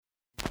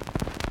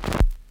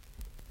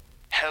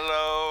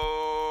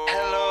Hello.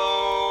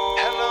 Hello.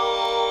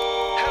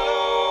 Hello.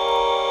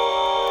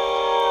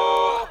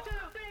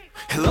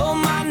 Hello,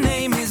 my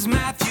name is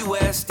Matthew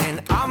West,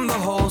 and I'm the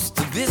host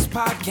of this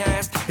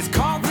podcast. It's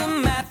called the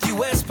Matthew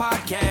West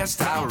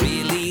Podcast. I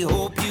really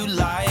hope you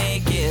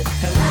like it.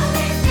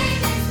 Hello, his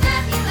name is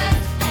Matthew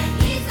West,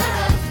 and he's the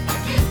host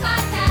of this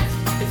podcast.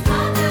 It's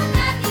called the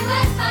Matthew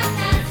West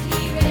Podcast.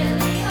 He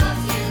really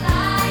hopes you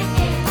like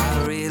it.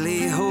 I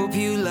really hope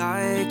you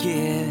like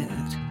it.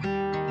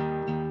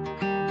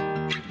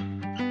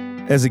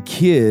 As a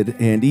kid,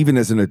 and even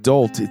as an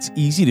adult, it's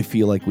easy to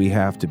feel like we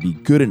have to be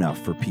good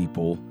enough for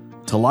people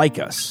to like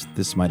us.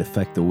 This might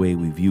affect the way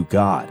we view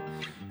God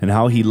and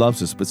how He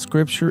loves us, but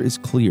Scripture is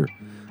clear.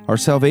 Our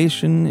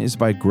salvation is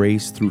by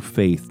grace through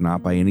faith,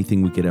 not by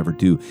anything we could ever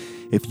do.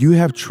 If you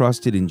have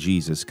trusted in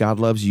Jesus, God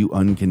loves you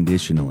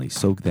unconditionally.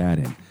 Soak that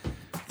in.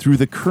 Through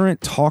the current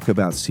Talk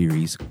About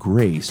series,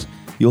 Grace,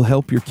 you'll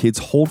help your kids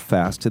hold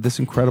fast to this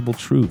incredible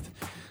truth.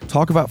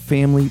 Talk About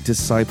Family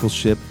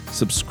Discipleship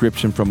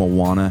subscription from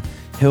Awana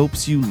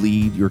helps you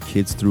lead your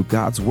kids through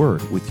God's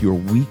Word with your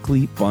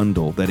weekly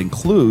bundle that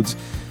includes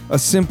a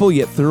simple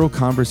yet thorough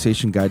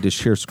conversation guide to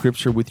share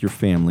Scripture with your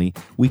family,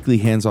 weekly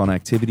hands-on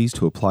activities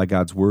to apply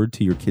God's Word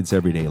to your kids'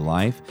 everyday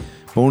life,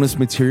 bonus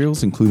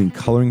materials including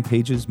coloring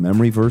pages,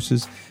 memory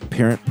verses,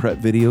 parent prep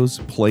videos,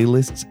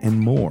 playlists, and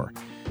more.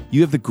 You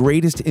have the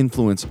greatest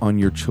influence on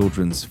your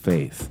children's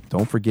faith.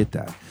 Don't forget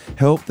that.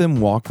 Help them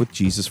walk with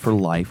Jesus for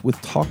life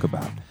with Talk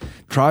About.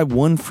 Try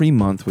 1 free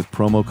month with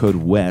promo code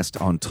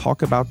WEST on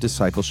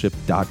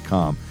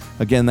talkaboutdiscipleship.com.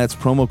 Again, that's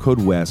promo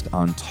code WEST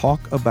on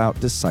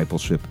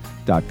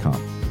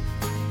talkaboutdiscipleship.com.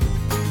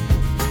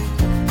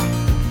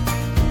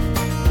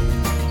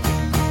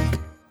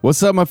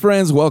 What's up, my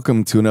friends?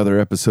 Welcome to another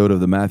episode of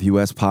the Matthew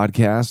West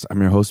Podcast.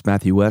 I'm your host,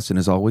 Matthew West, and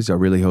as always, I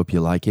really hope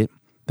you like it.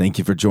 Thank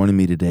you for joining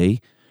me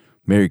today.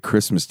 Merry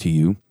Christmas to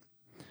you.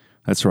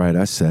 That's right,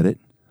 I said it.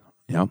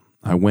 Yep,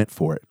 I went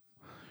for it.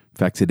 In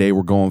fact, today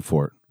we're going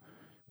for it.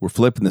 We're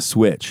flipping the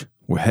switch.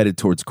 We're headed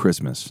towards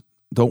Christmas.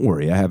 Don't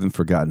worry, I haven't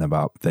forgotten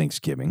about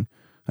Thanksgiving.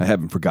 I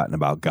haven't forgotten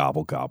about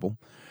Gobble Gobble.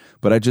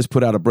 But I just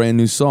put out a brand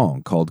new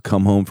song called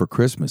Come Home for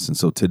Christmas. And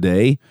so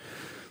today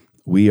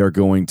we are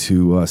going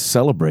to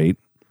celebrate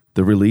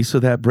the release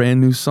of that brand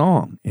new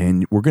song.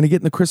 And we're going to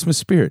get in the Christmas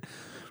spirit.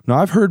 Now,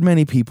 I've heard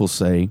many people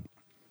say,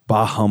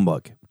 bah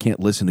humbug, can't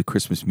listen to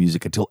Christmas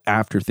music until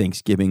after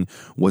Thanksgiving.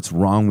 What's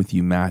wrong with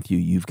you, Matthew?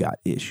 You've got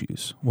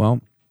issues.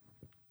 Well,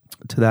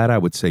 to that I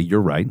would say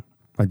you're right.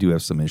 I do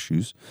have some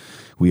issues.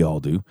 We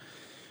all do.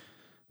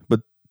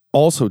 But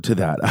also to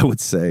that, I would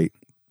say,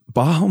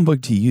 bah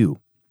humbug to you.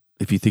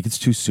 If you think it's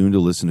too soon to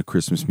listen to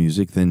Christmas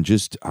music, then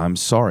just, I'm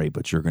sorry,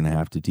 but you're going to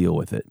have to deal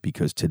with it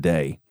because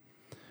today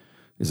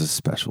is a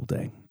special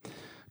day.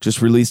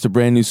 Just released a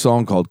brand new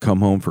song called Come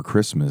Home for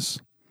Christmas,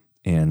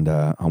 and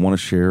I want to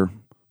share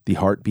the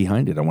heart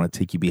behind it. I want to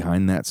take you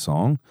behind that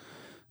song,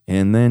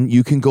 and then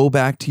you can go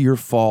back to your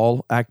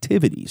fall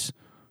activities.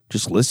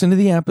 Just listen to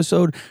the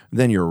episode,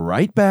 then you're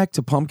right back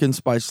to pumpkin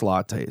spice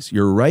lattes.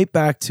 You're right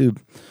back to,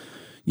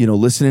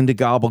 listening to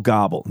Gobble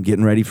Gobble and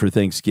getting ready for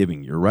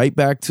Thanksgiving. You're right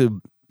back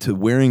to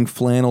wearing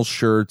flannel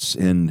shirts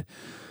and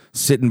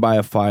sitting by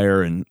a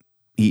fire and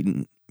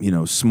eating,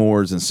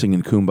 s'mores and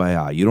singing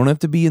Kumbaya. You don't have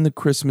to be in the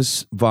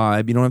Christmas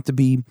vibe. You don't have to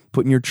be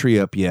putting your tree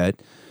up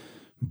yet.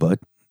 But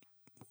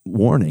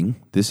warning,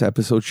 this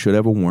episode should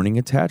have a warning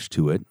attached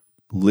to it.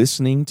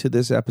 Listening to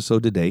this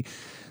episode today,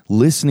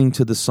 listening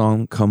to the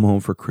song Come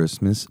Home for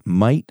Christmas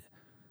might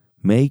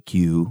make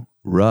you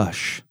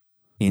rush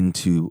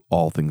into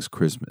all things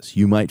Christmas.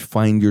 You might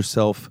find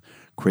yourself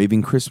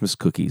craving Christmas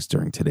cookies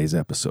during today's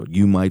episode.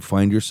 You might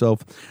find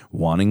yourself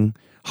wanting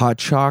hot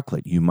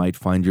chocolate. You might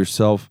find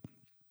yourself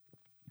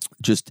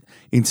just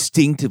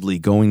instinctively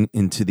going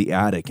into the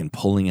attic and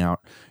pulling out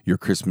your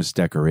Christmas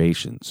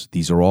decorations.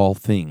 These are all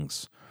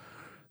things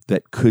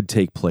that could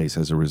take place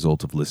as a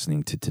result of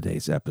listening to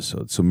today's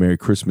episode. So Merry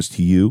Christmas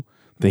to you.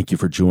 Thank you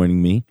for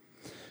joining me.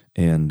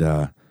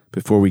 And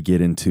before we get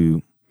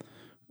into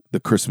the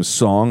Christmas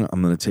song,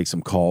 I'm going to take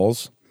some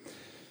calls.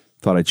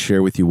 Thought I'd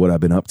share with you what I've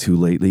been up to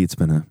lately. It's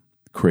been a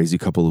crazy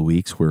couple of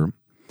weeks. We're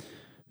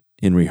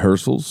in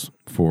rehearsals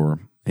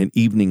for an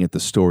evening at the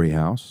Story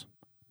House.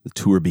 The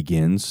tour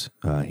begins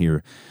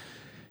here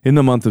in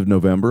the month of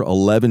November.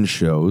 11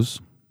 shows.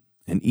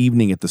 An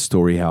evening at the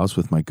Story House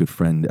with my good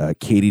friend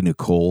Katie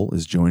Nicole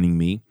is joining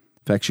me.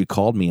 In fact, she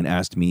called me and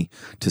asked me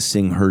to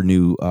sing her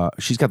new,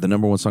 she's got the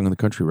number one song in the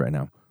country right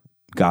now,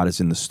 God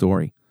is in the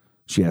Story.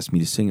 She asked me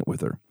to sing it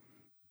with her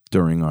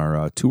during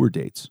our tour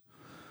dates.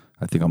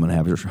 I think I'm going to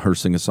have her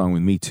sing a song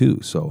with me too.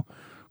 So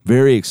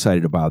very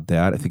excited about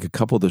that. I think a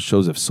couple of the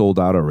shows have sold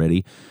out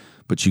already,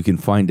 but you can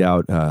find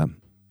out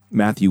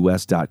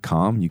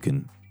MatthewWest.com. You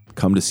can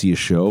come to see a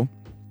show.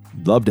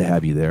 Love to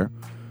have you there.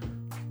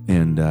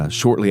 And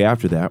shortly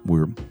after that,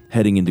 we're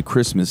heading into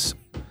Christmas.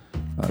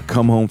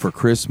 Come Home for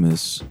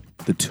Christmas,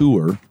 the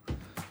tour,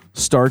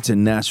 starts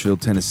in Nashville,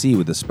 Tennessee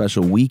with a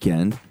special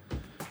weekend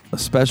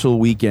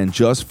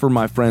just for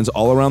my friends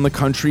all around the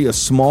country, a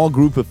small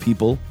group of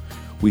people.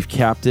 We've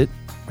capped it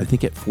I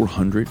think at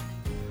 400.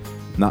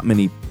 Not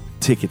many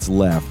tickets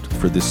left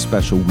for this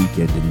special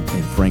weekend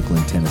in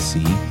Franklin,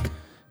 Tennessee.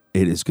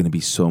 It is going to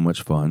be so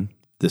much fun.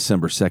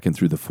 December 2nd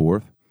through the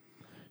 4th.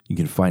 You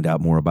can find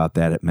out more about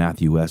that at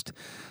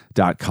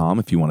MatthewWest.com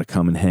if you want to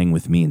come and hang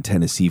with me in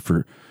Tennessee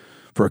for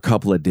a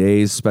couple of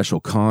days.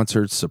 Special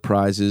concerts,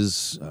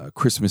 surprises,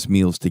 Christmas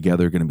meals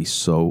together. Going to be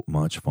so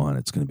much fun.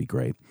 It's going to be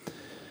great.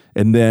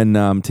 And then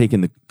I'm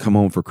taking the Come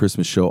Home for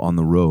Christmas show on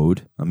the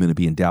road. I'm going to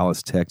be in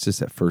Dallas,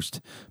 Texas at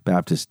First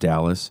Baptist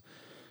Dallas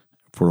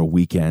for a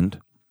weekend.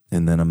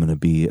 And then I'm going to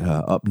be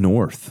up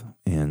north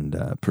and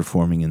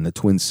performing in the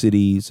Twin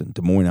Cities and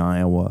Des Moines,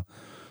 Iowa,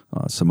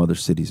 some other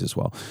cities as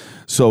well.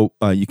 So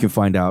you can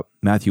find out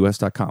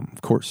MatthewWest.com,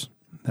 of course.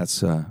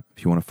 That's if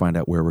you want to find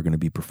out where we're going to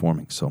be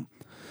performing. So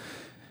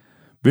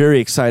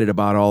very excited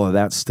about all of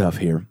that stuff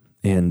here.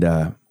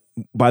 And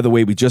by the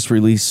way, we just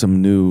released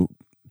some new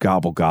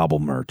Gobble Gobble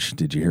merch.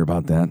 Did you hear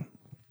about that?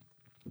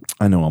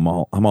 I know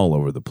I'm all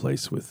over the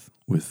place with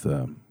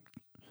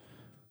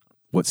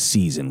what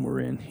season we're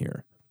in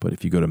here. But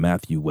if you go to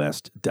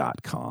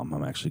MatthewWest.com,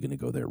 I'm actually going to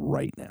go there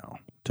right now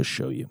to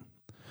show you.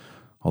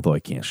 Although I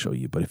can't show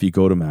you, but if you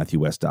go to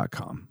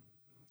MatthewWest.com,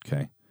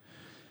 okay,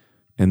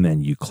 and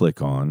then you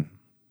click on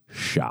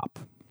Shop,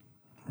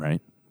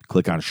 right?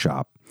 Click on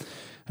Shop,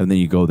 and then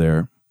you go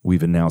there.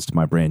 We've announced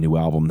my brand new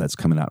album that's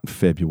coming out in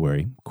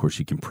February. Of course,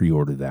 you can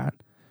pre-order that.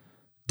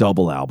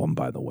 Double album,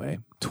 by the way,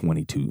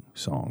 22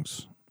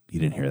 songs. You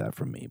didn't hear that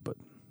from me, but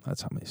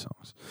that's how many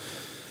songs.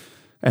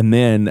 And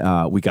then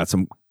we got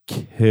some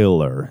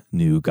killer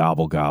new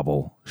Gobble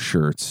Gobble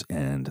shirts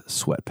and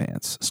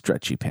sweatpants,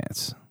 stretchy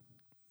pants.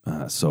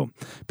 So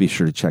be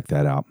sure to check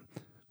that out.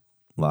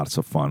 Lots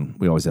of fun.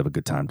 We always have a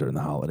good time during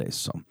the holidays.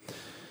 So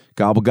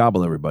gobble,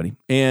 gobble, everybody.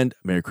 And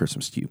Merry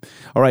Christmas to you.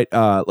 All right,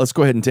 let's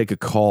go ahead and take a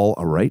call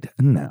right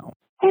now.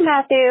 Hey,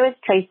 Matthew. It's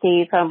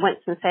Tracy from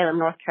Winston-Salem,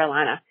 North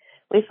Carolina.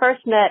 We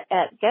first met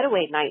at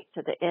Getaway Nights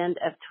at the end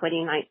of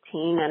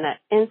 2019, and I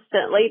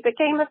instantly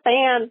became a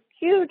fan,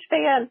 huge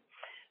fan.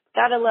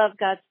 Gotta love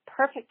God's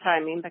perfect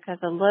timing, because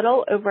a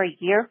little over a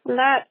year from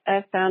that,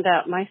 I found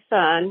out my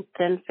son,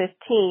 then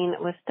 15,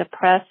 was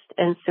depressed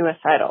and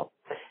suicidal.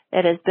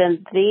 It has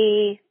been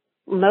the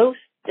most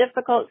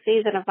difficult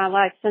season of my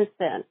life since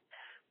then.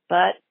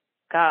 But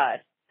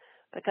God,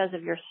 because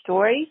of your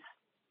stories,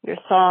 your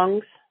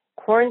songs,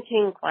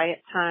 quarantine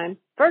quiet time,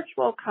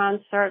 virtual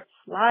concerts,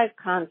 live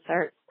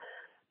concerts,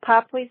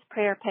 Popwee's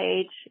prayer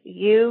page,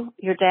 you,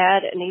 your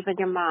dad, and even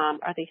your mom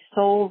are the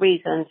sole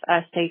reasons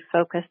I stay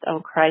focused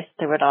on Christ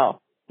through it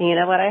all. And you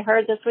know what I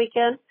heard this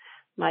weekend?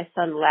 My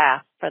son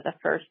laughed for the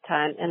first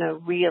time in a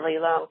really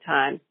long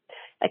time.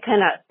 I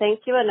cannot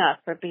thank you enough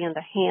for being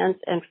the hands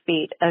and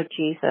feet of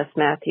Jesus,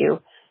 Matthew.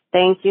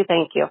 Thank you,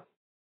 thank you.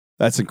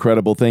 That's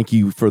incredible. Thank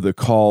you for the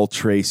call,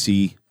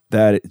 Tracy.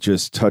 That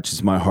just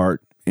touches my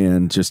heart.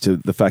 And just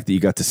the fact that you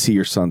got to see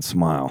your son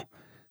smile.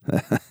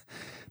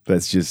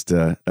 That's just,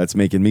 that's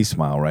making me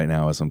smile right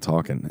now as I'm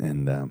talking.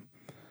 And I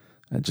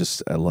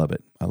love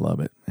it. I love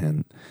it.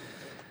 And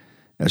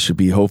that should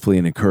be hopefully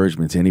an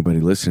encouragement to anybody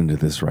listening to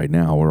this right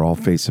now. We're all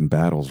facing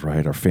battles,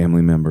 right? Our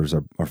family members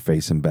are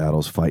facing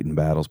battles, fighting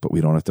battles, but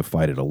we don't have to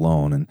fight it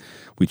alone. And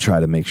we try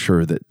to make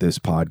sure that this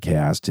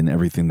podcast and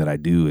everything that I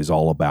do is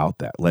all about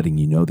that, letting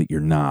you know that you're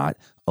not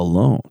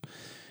alone.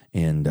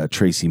 And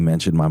Tracy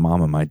mentioned my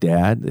mom and my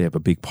dad. They have a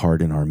big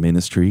part in our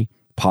ministry.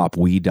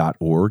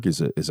 Popwe.org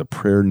is a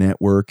prayer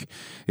network.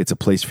 It's a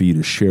place for you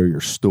to share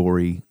your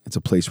story. It's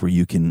a place where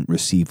you can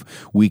receive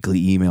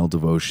weekly email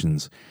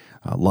devotions.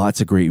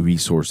 Lots of great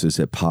resources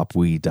at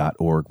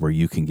popwe.org where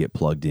you can get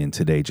plugged in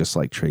today, just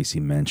like Tracy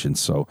mentioned.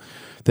 So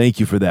thank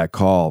you for that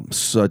call.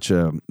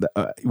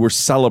 We're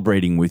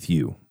celebrating with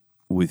you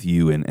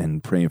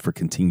and praying for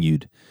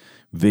continued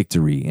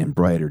victory and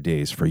brighter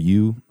days for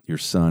you, your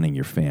son, and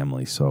your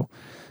family. So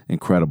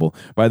incredible.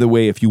 By the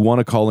way, if you want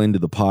to call into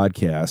the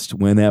podcast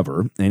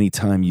whenever,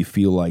 anytime you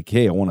feel like,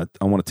 hey, I want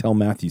to tell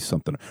Matthew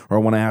something, or I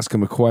want to ask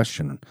him a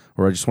question,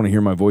 or I just want to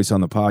hear my voice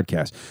on the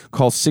podcast,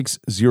 call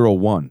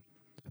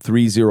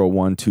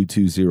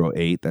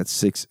 601-301-2208.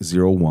 That's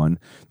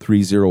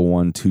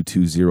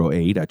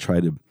 601-301-2208. I try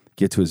to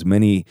get to as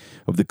many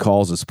of the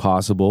calls as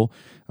possible.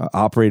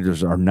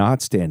 Operators are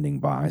not standing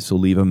by, so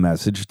leave a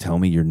message. Tell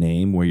me your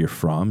name, where you're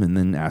from, and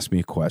then ask me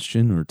a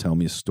question or tell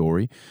me a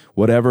story.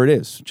 Whatever it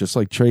is, just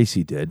like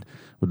Tracy did.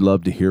 Would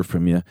love to hear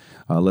from you.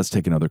 Let's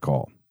take another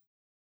call.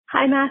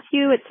 Hi,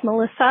 Matthew. It's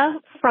Melissa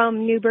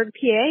from Newburgh,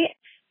 PA,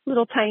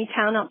 little tiny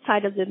town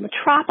outside of the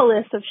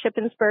metropolis of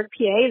Shippensburg,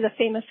 PA, the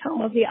famous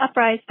home of the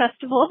Uprise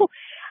Festival.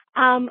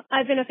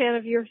 I've been a fan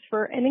of yours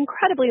for an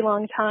incredibly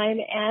long time,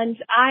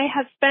 and I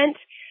have spent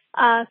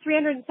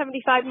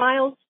 375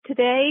 miles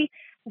today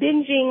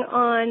binging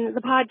on the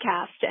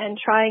podcast and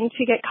trying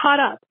to get caught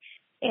up.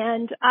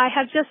 And I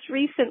have just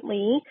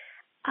recently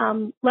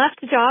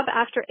left a job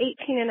after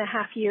 18 and a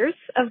half years,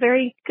 a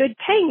very good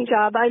paying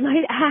job, I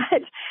might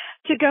add,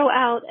 to go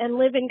out and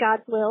live in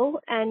God's will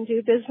and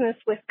do business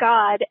with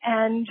God.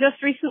 And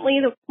just recently,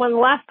 one of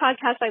the last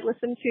podcasts I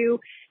listened to,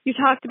 you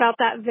talked about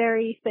that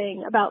very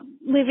thing, about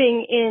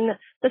living in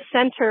the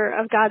center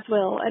of God's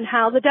will and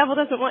how the devil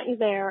doesn't want you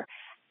there.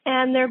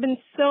 And there have been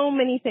so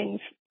many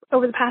things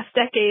over the past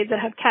decade that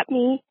have kept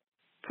me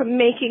from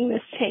making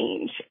this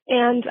change.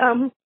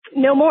 And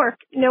no more.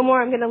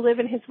 I'm going to live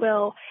in his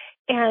will.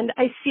 And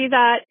I see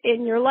that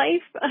in your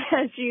life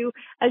as you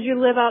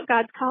live out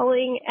God's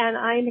calling, and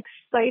I'm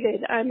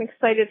excited. I'm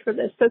excited for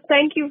this. So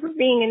thank you for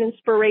being an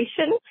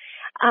inspiration.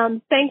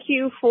 Thank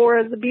you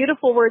for the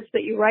beautiful words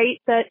that you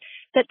write that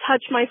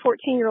touch my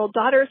 14-year-old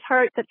daughter's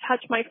heart, that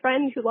touch my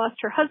friend who lost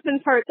her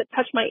husband's heart, that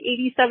touch my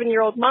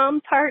 87-year-old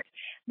mom's heart.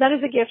 That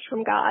is a gift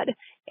from God.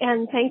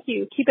 And thank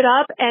you. Keep it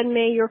up, and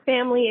may your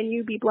family and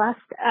you be blessed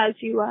as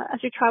you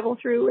travel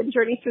through and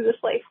journey through this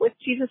life with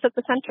Jesus at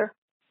the center.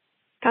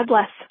 God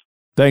bless.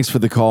 Thanks for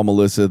the call,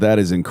 Melissa. That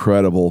is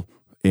incredible.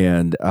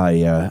 And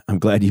I'm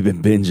glad you've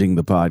been binging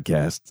the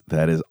podcast.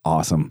 That is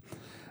awesome.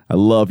 I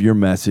love your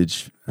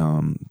message,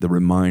 the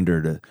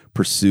reminder to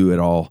pursue at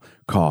all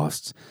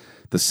costs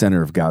the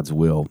center of God's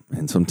will.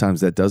 And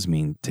sometimes that does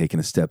mean taking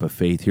a step of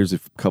faith. Here's a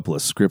couple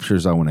of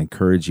scriptures I want to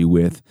encourage you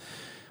with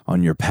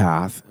on your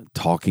path,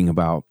 talking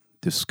about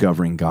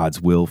discovering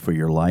God's will for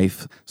your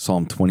life.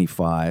 Psalm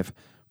 25,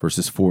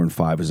 verses 4 and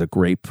 5 is a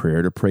great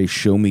prayer to pray.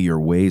 Show me your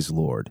ways,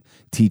 Lord.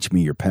 Teach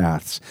me your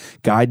paths.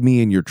 Guide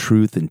me in your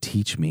truth and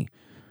teach me.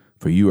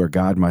 For you are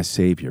God, my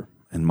Savior,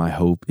 and my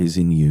hope is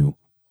in you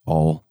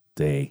all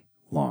day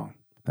long.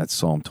 That's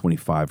Psalm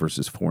 25,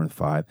 verses 4 and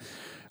 5.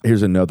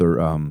 Here's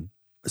another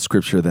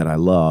scripture that I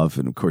love.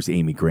 And of course,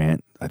 Amy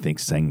Grant, I think,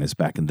 sang this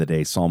back in the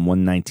day. Psalm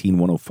 119,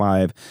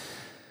 105.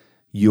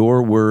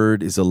 Your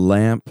word is a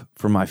lamp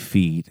for my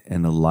feet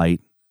and a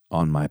light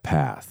on my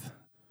path.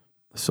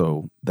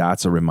 So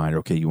that's a reminder,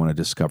 okay, you want to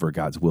discover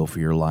God's will for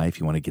your life.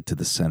 You want to get to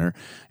the center.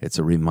 It's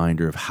a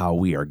reminder of how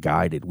we are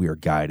guided. We are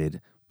guided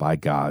by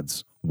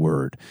God's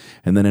word.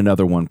 And then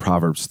another one,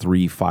 Proverbs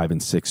 3, 5,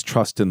 and 6.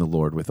 Trust in the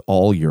Lord with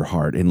all your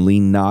heart and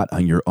lean not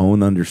on your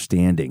own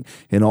understanding.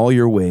 In all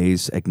your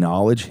ways,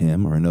 acknowledge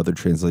him, or another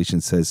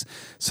translation says,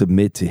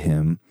 submit to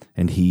him,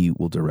 and he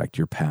will direct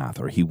your path,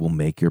 or he will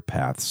make your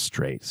path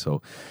straight.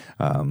 So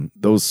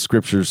those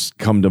scriptures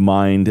come to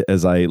mind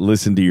as I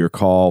listen to your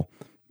call.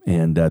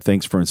 And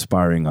thanks for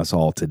inspiring us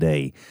all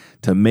today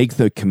to make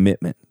the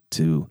commitment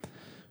to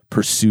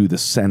pursue the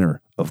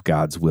center of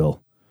God's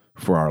will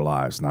for our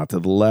lives, not to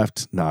the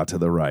left, not to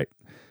the right,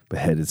 but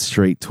headed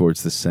straight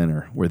towards the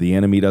center where the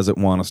enemy doesn't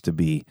want us to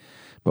be,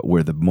 but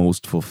where the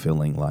most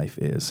fulfilling life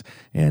is.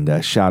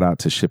 And shout out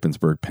to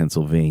Shippensburg,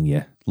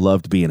 Pennsylvania.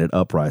 Loved being at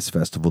Uprise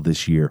Festival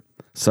this year.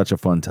 Such a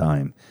fun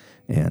time.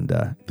 And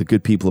the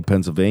good people of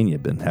Pennsylvania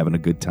have been having a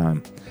good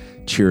time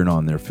cheering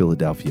on their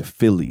Philadelphia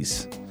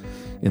Phillies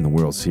in the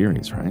World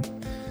Series, right?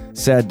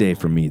 Sad day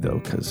for me, though,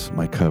 because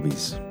my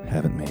Cubbies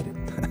haven't made it.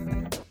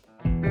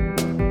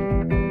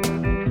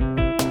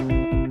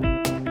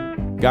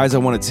 Guys, I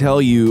want to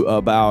tell you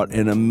about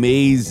an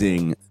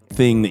amazing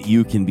thing that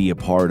you can be a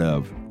part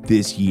of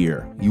this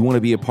year. You want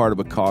to be a part of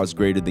a cause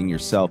greater than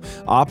yourself.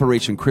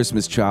 Operation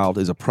Christmas Child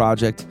is a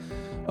project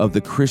of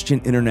the Christian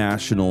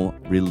International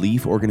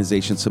Relief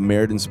Organization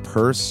Samaritan's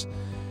Purse,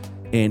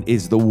 and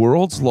is the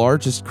world's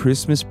largest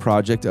Christmas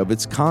project of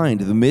its kind.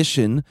 The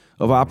mission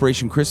of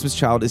Operation Christmas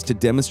Child is to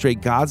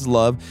demonstrate God's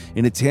love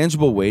in a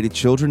tangible way to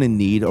children in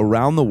need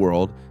around the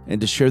world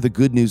and to share the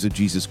good news of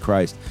Jesus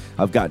Christ.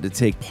 I've gotten to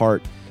take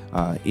part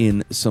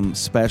in some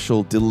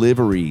special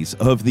deliveries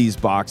of these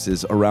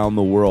boxes around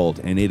the world,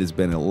 and it has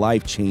been a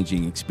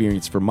life-changing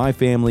experience for my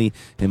family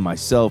and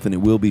myself, and it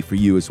will be for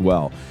you as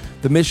well.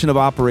 The mission of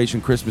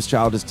Operation Christmas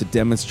Child is to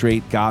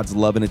demonstrate God's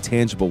love in a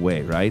tangible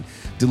way, right?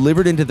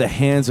 Delivered into the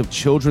hands of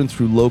children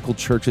through local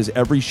churches,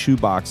 every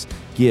shoebox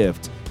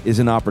gift is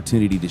an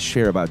opportunity to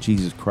share about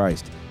Jesus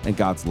Christ and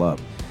God's love.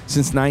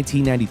 Since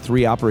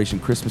 1993, Operation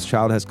Christmas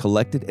Child has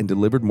collected and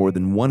delivered more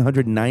than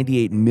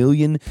 198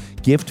 million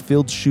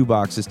gift-filled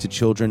shoeboxes to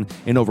children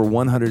in over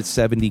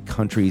 170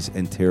 countries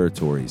and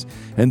territories.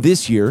 And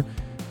this year,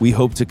 we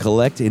hope to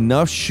collect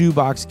enough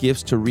shoebox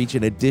gifts to reach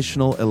an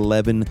additional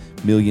 11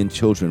 million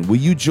children. Will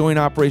you join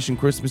Operation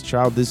Christmas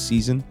Child this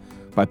season?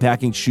 By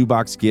packing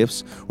shoebox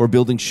gifts or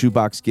building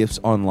shoebox gifts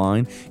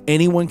online.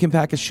 Anyone can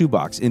pack a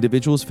shoebox,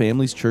 individuals,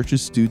 families,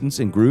 churches, students,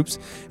 and groups.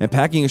 And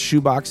packing a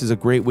shoebox is a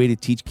great way to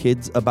teach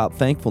kids about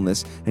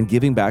thankfulness and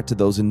giving back to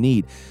those in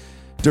need.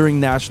 During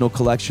National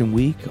Collection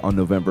Week on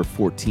November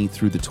 14th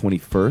through the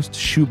 21st,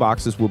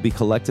 shoeboxes will be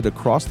collected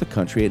across the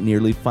country at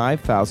nearly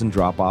 5,000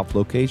 drop-off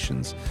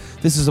locations.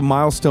 This is a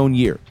milestone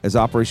year as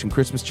Operation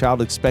Christmas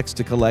Child expects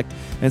to collect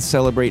and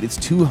celebrate its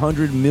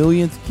 200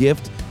 millionth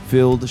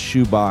gift-filled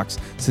shoebox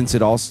since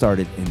it all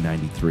started in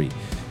 '93.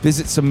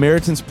 Visit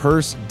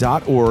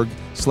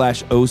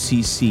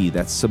SamaritansPurse.org/OCC.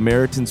 That's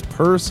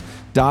SamaritansPurse.org/OCC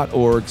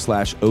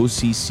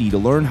Samaritan'sPurse.org/OCC to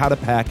learn how to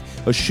pack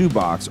a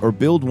shoebox or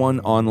build one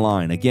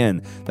online.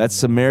 Again,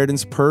 that's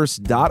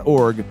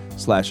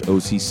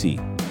Samaritan'sPurse.org/OCC.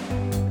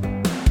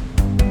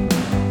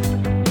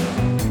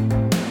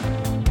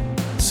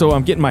 So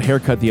I'm getting my hair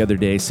cut the other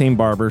day. Same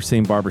barber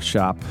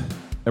shop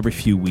every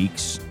few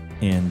weeks.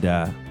 And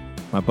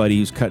my buddy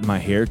who's cutting my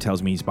hair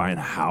tells me he's buying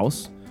a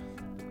house.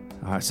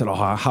 I said, oh,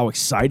 how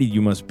excited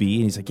you must be.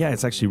 And he's like, yeah,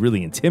 it's actually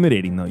really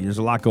intimidating, though. There's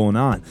a lot going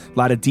on. A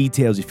lot of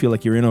details. You feel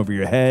like you're in over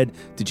your head.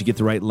 Did you get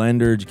the right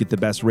lender? Did you get the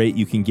best rate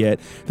you can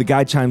get? The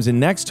guy chimes in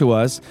next to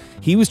us.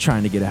 He was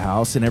trying to get a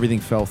house, and everything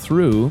fell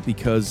through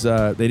because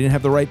they didn't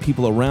have the right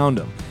people around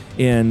him.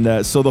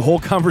 And so the whole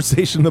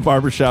conversation in the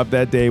barbershop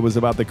that day was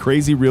about the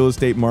crazy real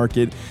estate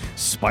market,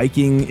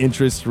 spiking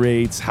interest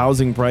rates,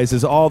 housing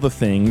prices, all the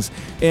things.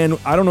 And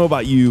I don't know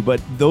about you, but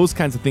those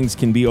kinds of things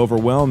can be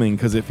overwhelming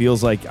because it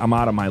feels like I'm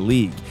out of my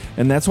league.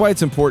 And that's why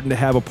it's important to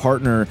have a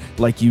partner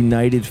like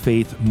United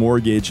Faith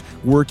Mortgage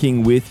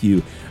working with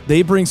you.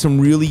 They bring some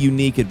really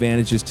unique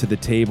advantages to the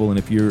table, and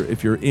if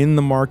you're in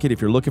the market, if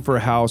you're looking for a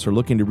house or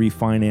looking to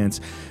refinance,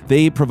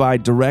 they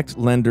provide direct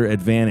lender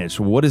advantage.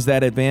 What is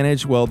that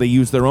advantage? Well, they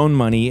use their own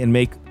money and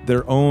make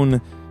their own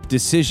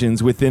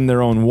decisions within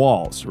their own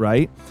walls,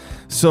 right?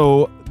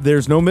 So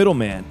there's no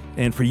middleman.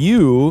 And for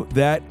you,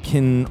 that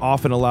can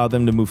often allow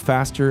them to move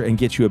faster and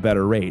get you a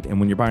better rate. And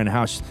when you're buying a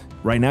house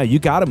right now, you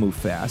got to move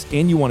fast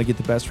and you want to get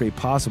the best rate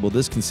possible.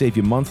 This can save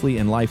you monthly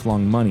and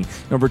lifelong money.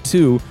 Number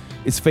two,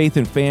 is faith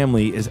and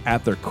family is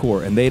at their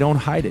core, and they don't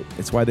hide it.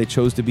 It's why they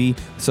chose to be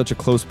such a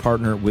close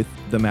partner with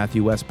the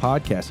Matthew West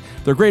podcast.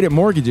 They're great at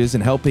mortgages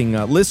and helping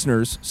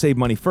listeners save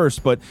money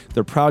first, but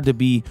they're proud to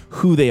be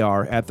who they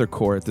are at their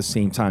core at the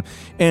same time.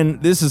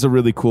 And this is a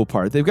really cool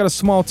part. They've got a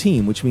small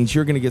team, which means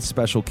you're going to get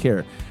special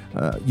care.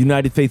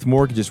 United Faith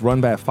Mortgage is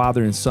run by a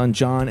father and son,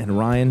 John and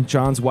Ryan.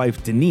 John's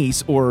wife,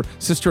 Denise, or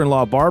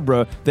sister-in-law,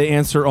 Barbara, they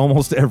answer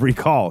almost every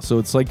call. So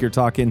it's like you're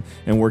talking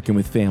and working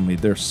with family.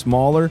 They're a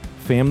smaller,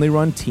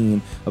 family-run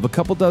team of a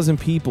couple dozen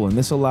people, and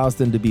this allows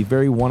them to be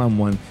very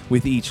one-on-one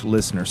with each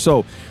listener.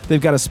 So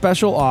they've got a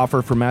special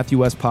offer for Matthew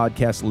West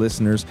podcast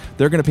listeners.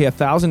 They're going to pay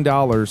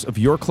 $1,000 of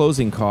your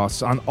closing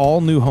costs on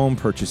all new home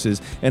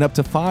purchases and up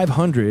to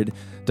 $500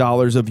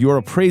 of your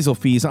appraisal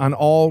fees on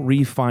all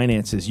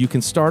refinances. You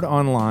can start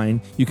online.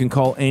 You can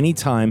call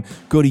anytime.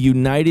 Go to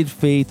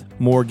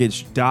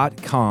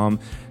UnitedFaithMortgage.com.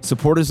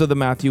 Supporters of the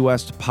Matthew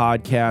West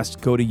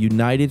podcast, go to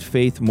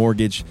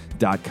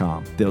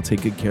UnitedFaithMortgage.com. They'll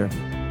take good care of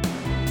you.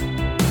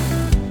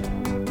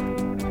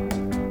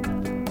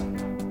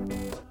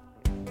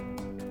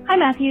 Hi,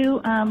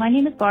 Matthew. My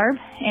name is Barb,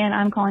 and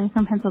I'm calling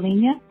from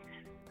Pennsylvania.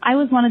 I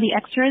was one of the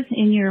extras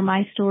in your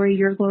My Story,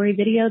 Your Glory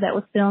video that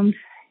was filmed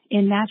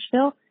in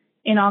Nashville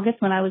in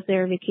August when I was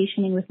there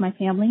vacationing with my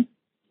family.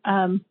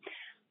 I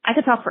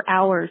could talk for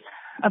hours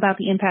about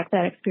the impact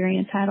that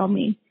experience had on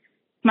me.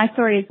 My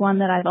story is one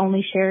that I've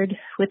only shared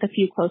with a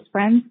few close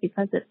friends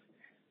because it's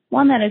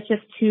one that is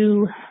just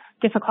too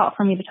difficult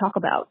for me to talk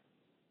about.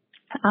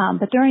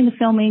 But during the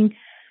filming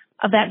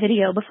of that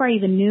video, before I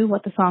even knew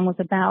what the song was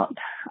about,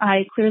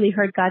 I clearly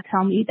heard God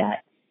tell me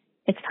that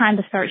it's time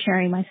to start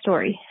sharing my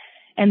story.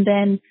 And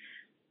then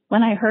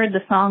when I heard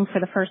the song for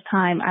the first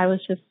time, I was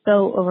just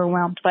so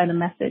overwhelmed by the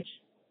message.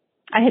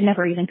 I had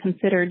never even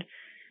considered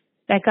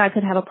that God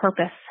could have a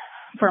purpose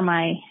for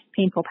my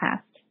painful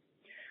past.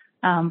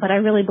 But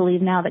I really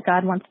believe now that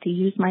God wants to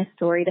use my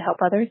story to help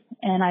others.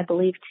 And I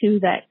believe,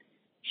 too, that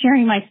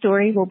sharing my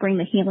story will bring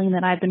the healing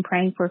that I've been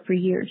praying for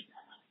years.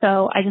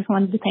 So I just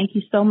wanted to thank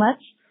you so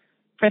much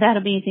for that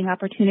amazing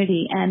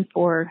opportunity and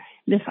for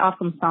this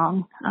awesome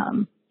song.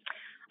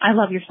 I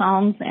love your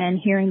songs and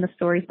hearing the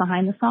stories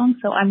behind the songs.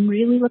 So I'm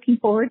really looking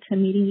forward to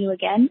meeting you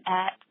again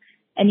at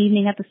an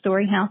evening at the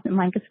Story House in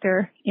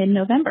Lancaster in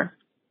November.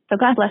 So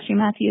God bless you,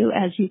 Matthew,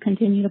 as you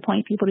continue to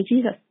point people to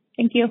Jesus.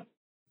 Thank you.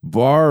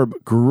 Barb,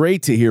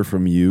 great to hear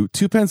from you.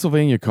 2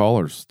 Pennsylvania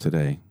callers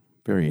today.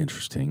 Very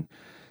interesting.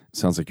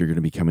 Sounds like you're going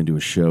to be coming to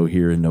a show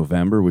here in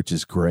November, which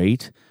is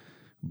great.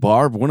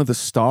 Barb, one of the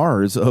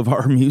stars of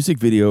our music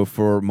video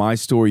for My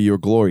Story, Your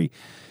Glory.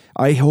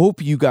 I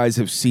hope you guys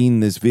have seen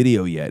this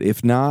video yet.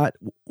 If not,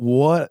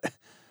 what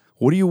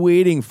are you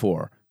waiting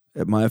for?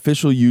 At my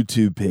official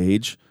YouTube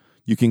page,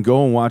 you can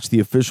go and watch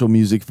the official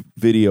music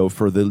video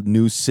for the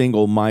new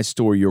single, My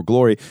Story, Your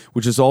Glory,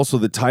 which is also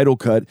the title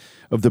cut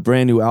of the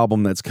brand new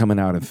album that's coming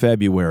out in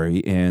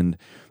February. And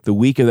the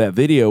week of that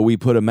video, we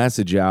put a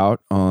message out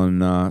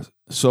on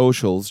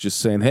socials just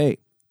saying, hey,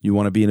 you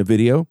want to be in a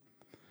video?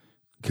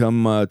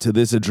 Come to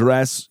this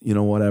address,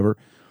 whatever.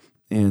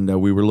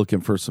 And we were looking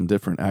for some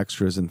different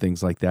extras and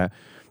things like that.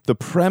 The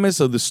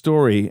premise of the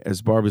story,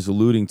 as Barb is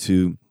alluding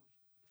to,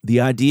 the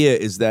idea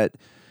is that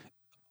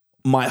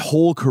my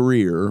whole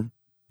career,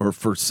 or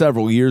for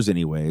several years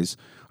anyways,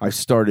 I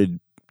started,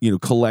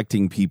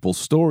 collecting people's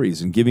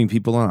stories and giving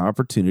people an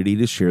opportunity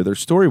to share their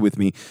story with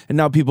me. And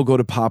now people go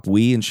to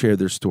PopWe and share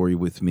their story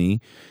with me.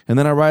 And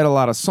then I write a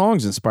lot of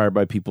songs inspired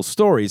by people's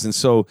stories. And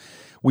so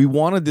we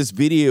wanted this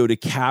video to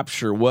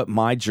capture what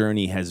my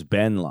journey has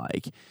been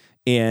like.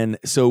 And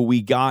so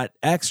we got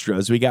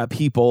extras. We got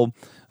people,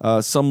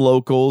 some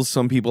locals,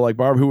 some people like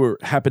Barb who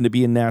happened to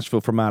be in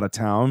Nashville from out of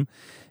town.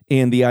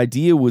 And the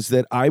idea was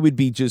that I would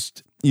be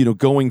just,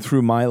 going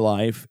through my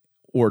life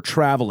or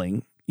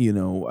traveling.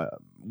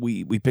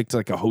 We picked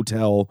like a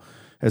hotel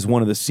as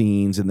one of the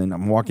scenes, and then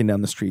I'm walking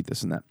down the street,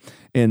 this and that.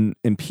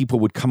 And people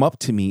would come up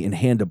to me and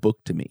hand a book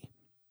to me.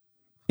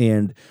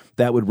 And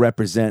that would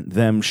represent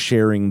them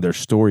sharing their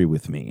story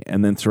with me.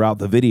 And then throughout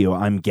the video,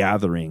 I'm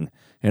gathering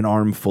an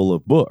armful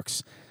of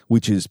books,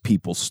 which is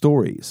people's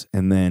stories.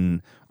 And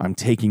then I'm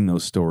taking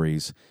those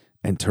stories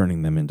and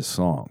turning them into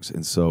songs.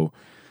 And so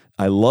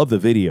I love the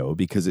video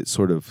because it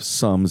sort of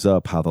sums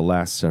up how the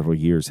last several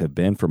years have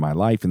been for my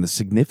life and the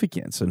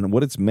significance and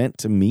what it's meant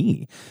to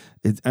me.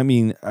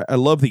 I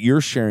love that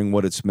you're sharing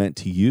what it's meant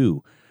to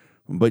you,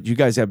 but you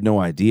guys have no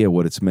idea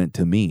what it's meant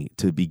to me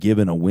to be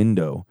given a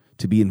window,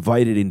 to be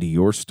invited into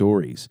your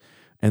stories,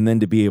 and then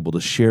to be able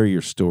to share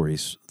your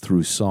stories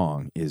through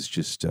song is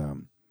just,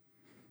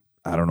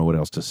 I don't know what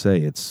else to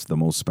say. It's the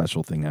most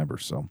special thing ever.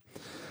 So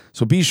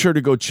be sure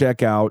to go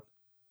check out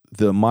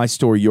the My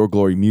Story, Your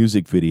Glory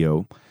music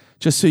video,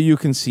 just so you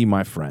can see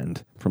my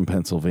friend from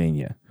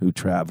Pennsylvania who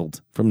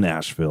traveled from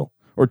Nashville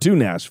or to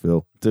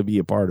Nashville to be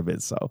a part of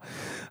it. So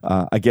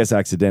I guess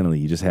accidentally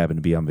you just happened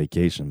to be on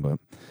vacation, but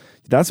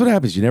that's what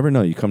happens. You never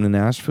know. You come to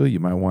Nashville, you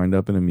might wind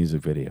up in a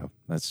music video.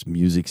 That's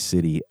Music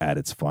City at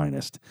its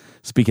finest.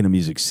 Speaking of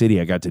Music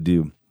City,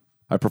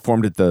 I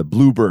performed at the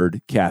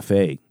Bluebird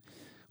Cafe,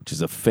 which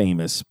is a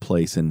famous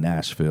place in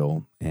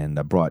Nashville. And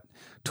I brought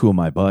two of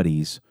my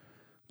buddies,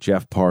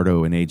 Jeff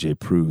Pardo and AJ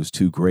Pruz,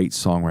 two great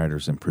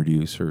songwriters and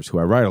producers who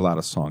I write a lot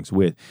of songs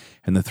with.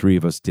 And the three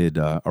of us did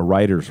a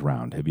writer's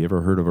round. Have you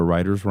ever heard of a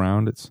writer's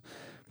round? It's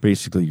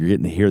basically you're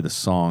getting to hear the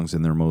songs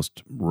in their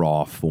most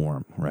raw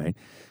form, right?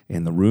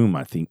 And the room,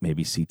 I think,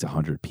 maybe seats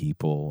 100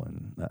 people.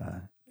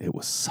 And it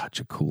was such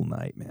a cool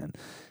night, man.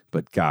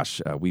 But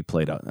gosh, we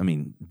played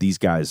these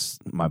guys,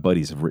 my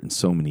buddies, have written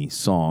so many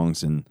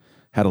songs and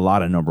had a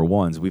lot of number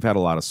ones. We've had a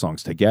lot of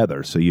songs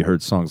together. So you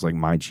heard songs like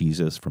My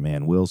Jesus from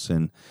Ann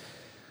Wilson,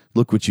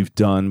 Look What You've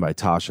Done by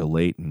Tasha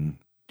Layton.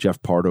 Jeff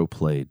Pardo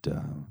played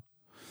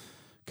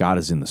God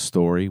Is in the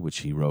Story, which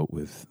he wrote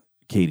with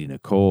Katie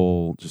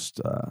Nicole.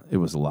 Just it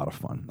was a lot of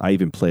fun. I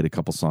even played a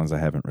couple songs I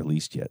haven't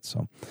released yet.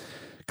 So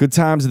good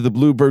times at the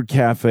Bluebird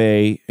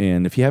Cafe.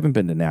 And if you haven't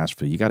been to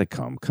Nashville, you got to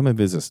come and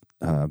visit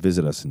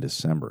us in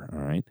December. All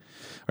right.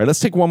 Let's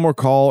take one more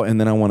call,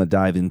 and then I want to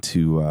dive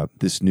into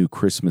this new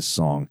Christmas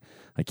song.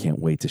 I can't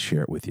wait to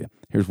share it with you.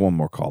 Here's one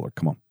more caller.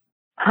 Come on.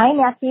 Hi,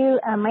 Matthew.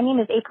 My name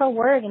is April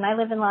Word, and I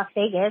live in Las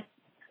Vegas.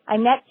 I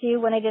met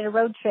you when I did a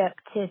road trip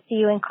to see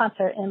you in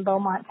concert in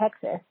Beaumont,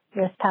 Texas,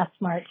 this past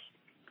March.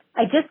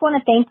 I just want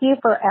to thank you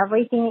for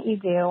everything that you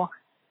do.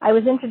 I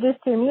was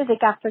introduced to your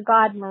music after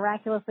God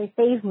miraculously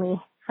saved me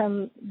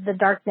from the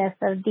darkness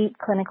of deep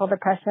clinical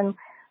depression.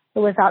 It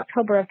was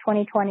October of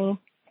 2020.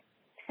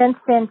 Since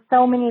then,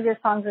 so many of your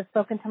songs have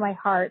spoken to my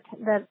heart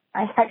that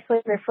I actually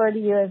refer to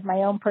you as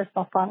my own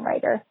personal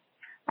songwriter.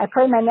 I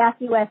play my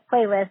Matthew West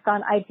playlist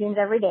on iTunes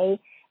every day,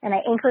 and I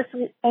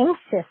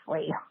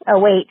anxiously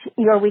await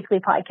your weekly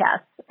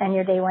podcasts and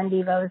your Day One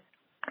Devos.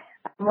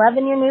 I'm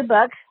loving your new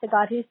book, The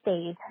God Who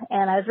Stays,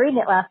 and I was reading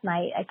it last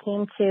night. I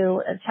came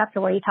to a chapter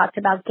where you talked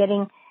about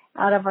getting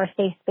out of our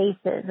safe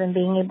spaces and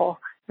being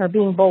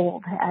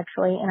bold,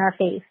 actually, in our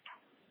faith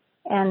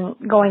and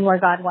going where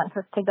God wants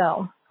us to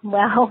go.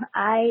 Well,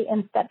 I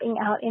am stepping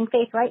out in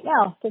faith right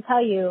now to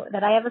tell you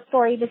that I have a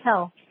story to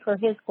tell for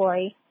His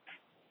glory.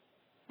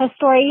 A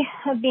story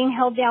of being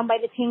held down by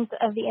the chains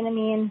of the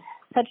enemy in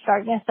such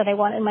darkness that I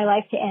wanted my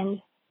life to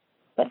end.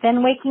 But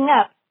then waking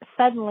up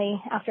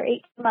suddenly after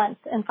 18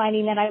 months and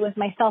finding that I was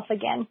myself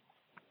again.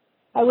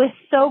 I was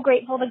so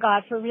grateful to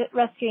God for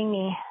rescuing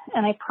me,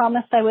 and I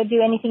promised I would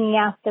do anything He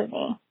asked of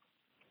me.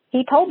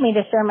 He told me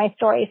to share my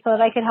story so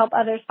that I could help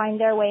others find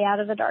their way out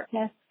of the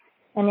darkness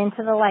and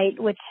into the light,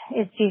 which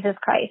is Jesus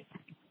Christ.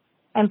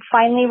 I'm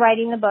finally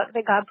writing the book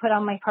that God put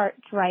on my heart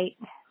to write.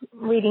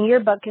 Reading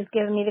your book has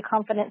given me the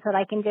confidence that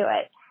I can do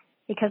it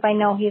because I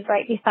know He's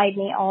right beside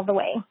me all the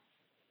way.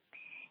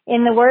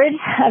 In the words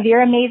of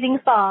your amazing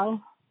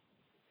song,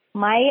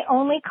 my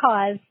only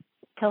cause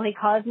till He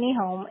calls me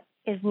home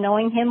is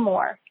knowing Him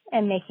more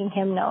and making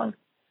Him known.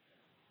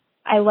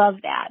 I love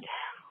that.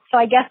 So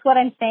I guess what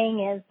I'm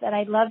saying is that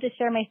I'd love to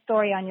share my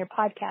story on your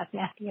podcast,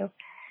 Matthew,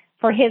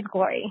 for His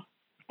glory.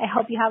 I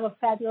hope you have a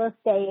fabulous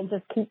day and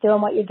just keep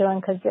doing what you're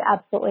doing because you're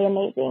absolutely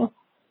amazing.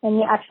 And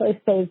you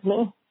actually saved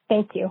me.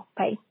 Thank you.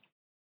 Bye.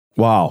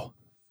 Wow.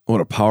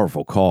 What a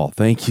powerful call.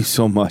 Thank you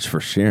so much for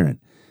sharing.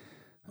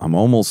 I'm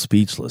almost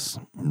speechless.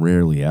 I'm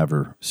rarely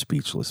ever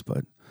speechless,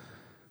 but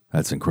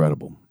that's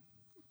incredible.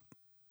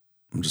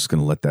 I'm just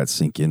going to let that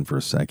sink in for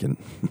a second.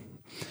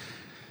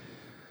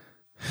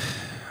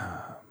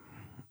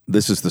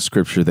 This is the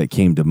scripture that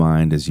came to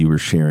mind as you were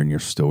sharing your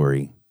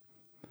story.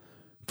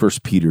 1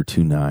 Peter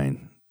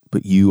 2:9.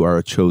 But you are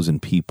a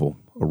chosen people,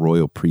 a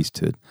royal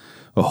priesthood,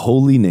 a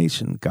holy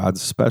nation, God's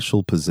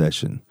special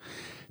possession,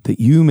 that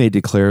you may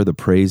declare the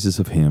praises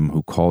of Him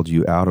who called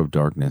you out of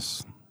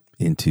darkness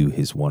into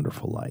his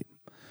wonderful light.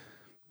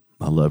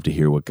 I love to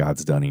hear what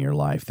God's done in your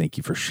life. Thank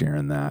you for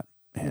sharing that.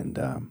 And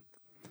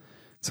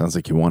sounds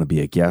like you want to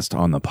be a guest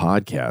on the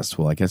podcast.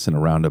 Well, I guess in a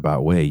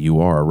roundabout way, you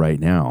are right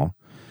now.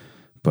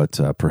 But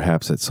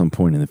perhaps at some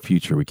point in the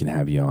future, we can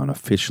have you on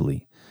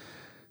officially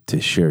to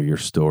share your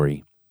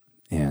story.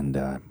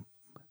 And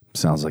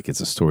sounds like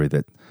it's a story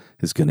that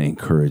is going to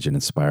encourage and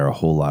inspire a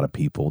whole lot of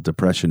people.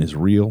 Depression is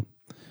real.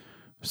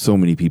 So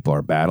many people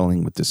are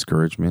battling with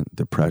discouragement,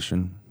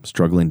 depression,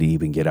 struggling to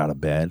even get out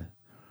of bed.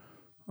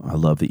 I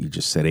love that you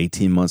just said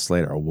 18 months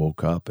later, I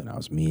woke up and I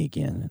was me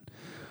again. And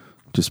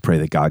just pray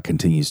that God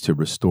continues to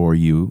restore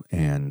you.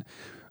 And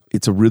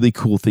it's a really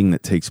cool thing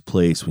that takes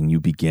place when you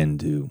begin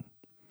to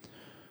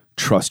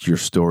trust your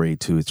story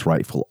to its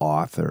rightful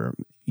author.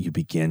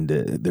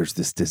 There's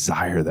this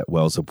desire that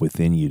wells up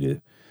within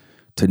you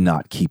to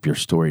not keep your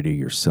story to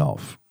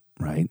yourself,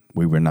 right?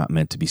 We were not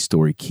meant to be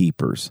story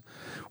keepers.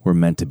 We're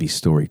meant to be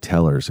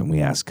storytellers, and we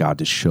ask God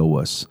to show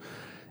us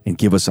and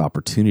give us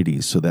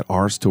opportunities so that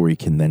our story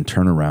can then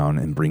turn around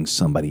and bring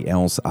somebody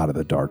else out of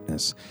the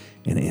darkness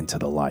and into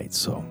the light.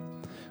 So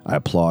I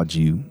applaud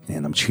you,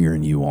 and I'm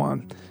cheering you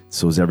on.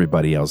 So is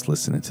everybody else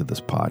listening to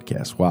this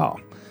podcast. Wow.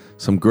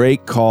 Some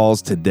great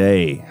calls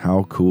today.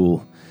 How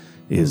cool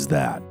is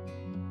that?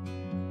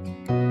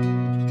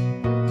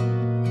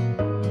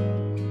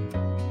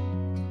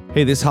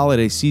 Hey, this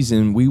holiday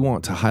season, we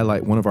want to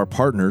highlight one of our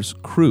partners,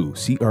 Cru,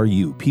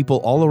 C-R-U. People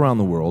all around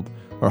the world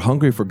are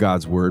hungry for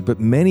God's word, but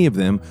many of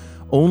them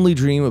only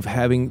dream of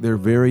having their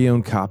very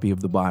own copy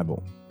of the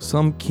Bible.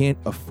 Some can't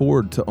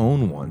afford to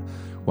own one,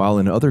 while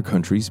in other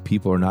countries,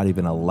 people are not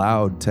even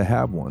allowed to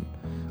have one.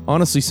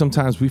 Honestly,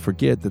 sometimes we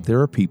forget that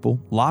there are people,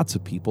 lots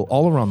of people,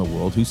 all around the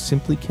world who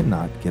simply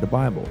cannot get a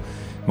Bible.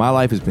 My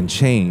life has been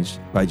changed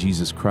by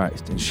Jesus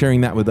Christ, and sharing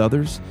that with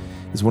others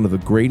is one of the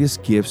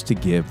greatest gifts to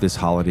give this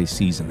holiday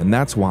season, and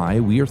that's why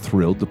we are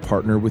thrilled to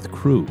partner with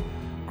Cru.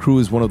 Cru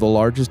is one of the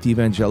largest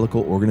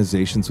evangelical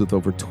organizations with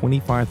over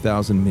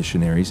 25,000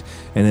 missionaries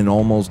and in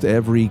almost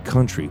every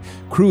country.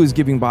 Cru is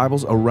giving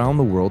Bibles around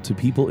the world to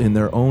people in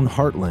their own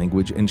heart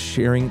language and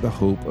sharing the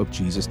hope of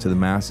Jesus to the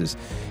masses.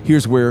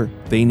 Here's where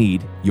they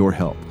need your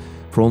help.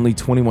 For only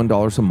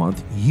 $21 a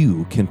month,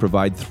 you can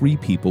provide 3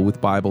 people with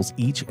Bibles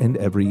each and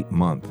every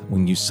month.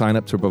 When you sign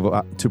up to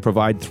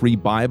provide 3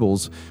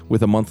 Bibles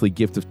with a monthly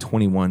gift of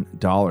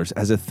 $21.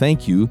 As a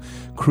thank you,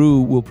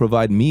 Cru will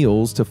provide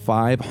meals to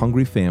 5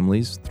 hungry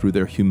families through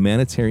their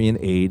humanitarian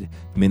aid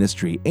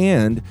ministry.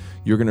 And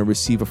you're going to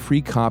receive a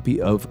free copy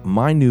of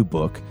my new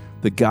book,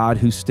 The God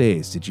Who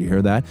Stays. Did you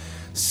hear that?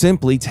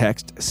 Simply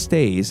text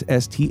STAYS,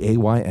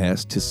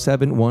 S-T-A-Y-S, to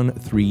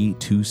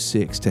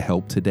 71326 to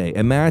help today.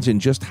 Imagine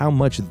just how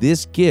much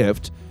this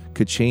gift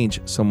could change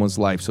someone's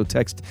life. So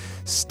text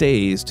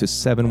STAYS to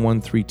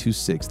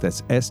 71326.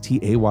 That's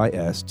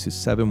S-T-A-Y-S to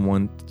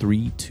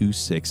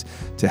 71326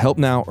 to help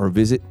now, or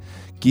visit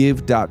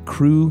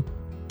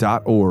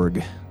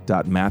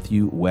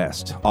give.cru.org.Matthew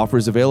West.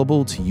 Offers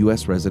available to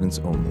U.S. residents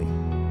only.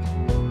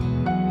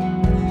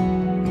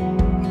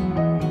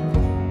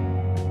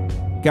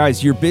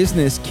 Guys, your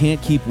business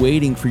can't keep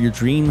waiting for your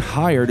dream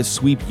hire to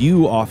sweep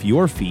you off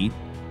your feet.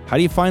 How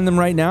do you find them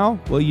right now?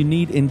 Well, you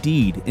need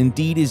Indeed.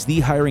 Indeed is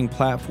the hiring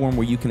platform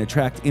where you can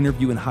attract,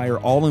 interview, and hire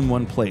all in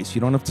one place.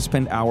 You don't have to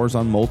spend hours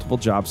on multiple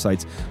job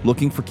sites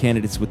looking for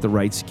candidates with the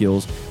right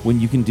skills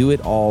when you can do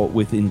it all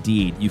with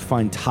Indeed. You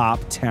find top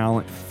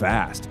talent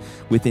fast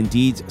with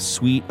Indeed's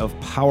suite of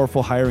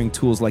powerful hiring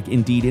tools like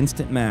Indeed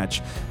Instant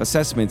Match,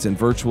 assessments, and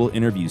virtual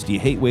interviews. Do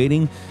you hate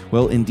waiting?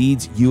 Well,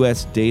 Indeed's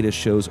U.S. data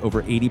shows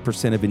over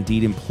 80% of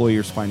Indeed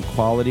employers find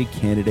quality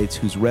candidates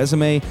whose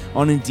resume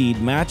on Indeed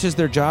matches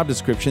their job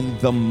description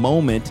the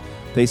moment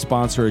they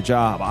sponsor a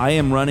job. I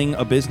am running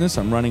a business.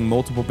 I'm running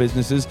multiple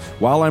businesses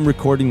while I'm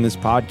recording this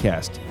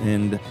podcast.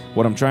 And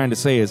what I'm trying to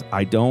say is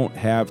I don't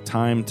have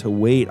time to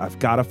wait. I've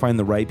got to find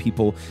the right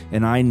people,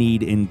 and I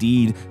need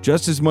Indeed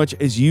just as much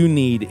as you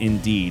need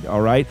Indeed,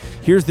 all right?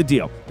 Here's the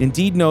deal.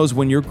 Indeed knows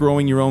when you're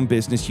growing your own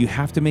business, you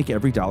have to make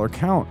every dollar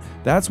count.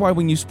 That's why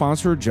when you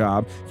sponsor a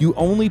job, you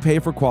only pay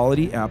for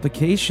quality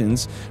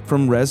applications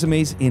from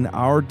resumes in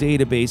our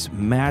database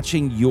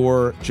matching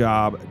your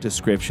job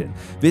description.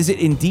 Visit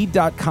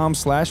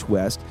Indeed.com/West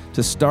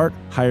to start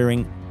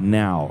hiring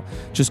now.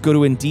 Just go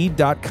to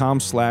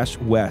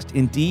Indeed.com/West.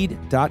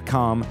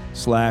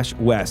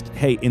 Indeed.com/West.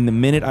 Hey, in the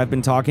minute I've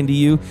been talking to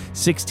you,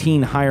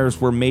 16 hires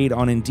were made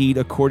on Indeed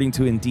according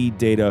to Indeed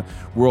data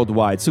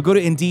worldwide. So go to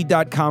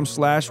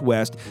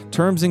Indeed.com/West.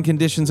 Terms and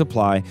conditions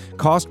apply.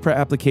 Cost per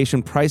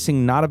application.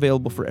 Pricing not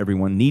available for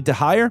everyone. Need to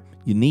hire?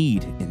 You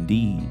need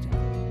Indeed.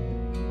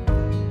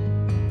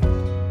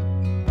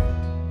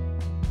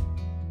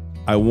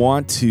 I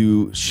want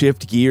to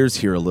shift gears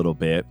here a little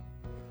bit.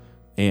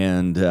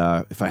 And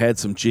if I had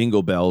some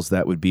jingle bells,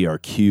 that would be our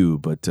cue.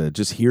 But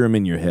just hear them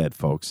in your head,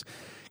 folks.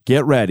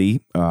 Get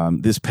ready.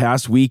 This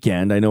past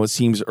weekend, I know it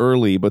seems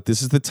early, but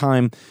this is the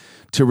time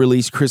to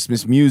release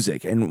Christmas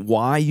music. And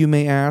why, you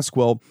may ask?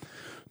 Well,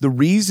 the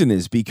reason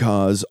is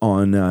because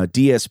on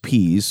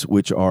DSPs,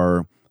 which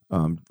are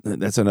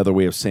That's another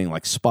way of saying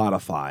like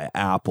Spotify,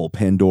 Apple,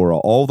 Pandora,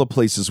 all the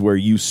places where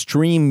you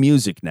stream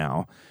music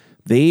now.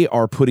 They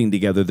are putting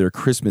together their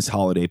Christmas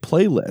holiday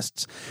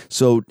playlists.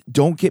 So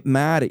don't get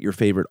mad at your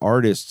favorite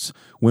artists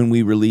when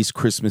we release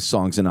Christmas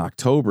songs in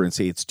October and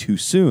say it's too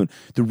soon.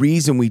 The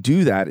reason we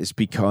do that is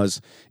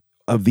because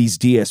of these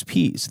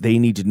DSPs. They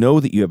need to know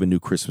that you have a new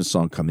Christmas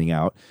song coming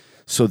out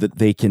so that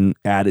they can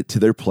add it to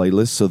their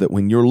playlist so that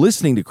when you're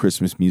listening to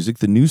Christmas music,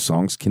 the new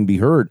songs can be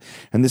heard.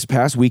 And this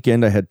past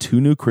weekend, I had 2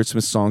 new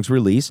Christmas songs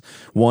released,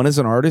 one as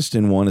an artist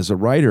and one as a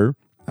writer.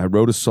 I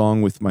wrote a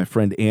song with my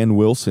friend Ann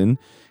Wilson,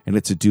 and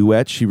it's a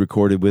duet she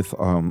recorded with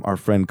our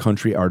friend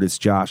country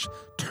artist Josh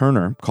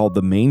Turner called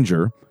The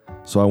Manger.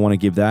 So I want to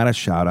give that a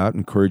shout out,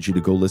 encourage you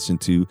to go listen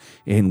to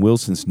Ann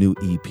Wilson's new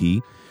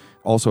EP.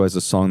 Also has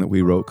a song that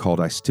we wrote called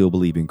I Still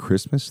Believe in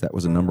Christmas. That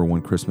was a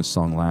 #1 Christmas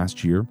song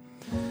last year.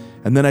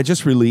 And then I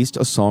just released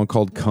a song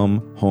called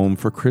Come Home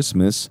for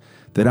Christmas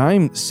that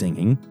I'm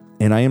singing.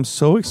 And I am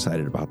so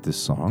excited about this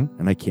song,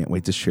 and I can't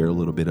wait to share a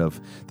little bit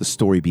of the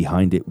story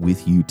behind it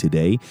with you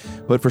today.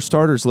 But for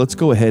starters, let's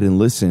go ahead and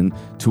listen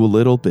to a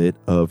little bit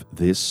of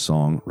this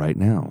song right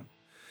now.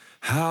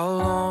 How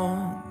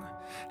long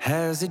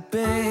has it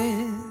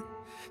been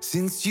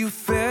since you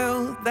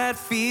felt that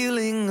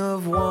feeling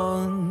of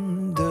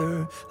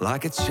wonder,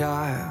 like a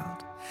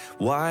child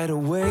wide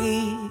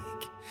awake,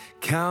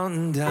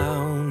 counting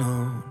down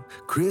on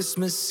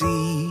Christmas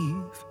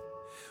Eve?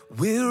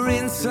 We're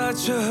in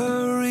such a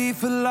hurry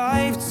for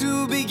life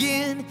to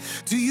begin.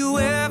 Do you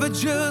ever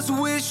just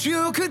wish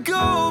you could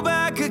go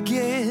back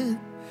again?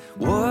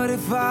 What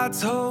if I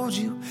told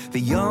you the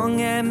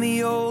young and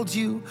the old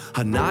you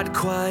are not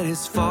quite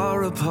as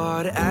far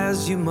apart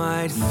as you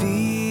might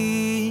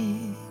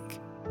think?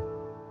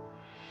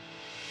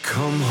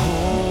 Come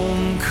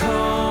home,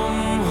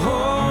 come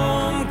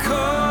home,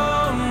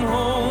 come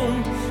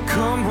home,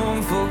 come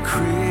home for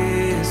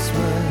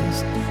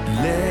Christmas.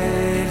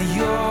 Let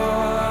your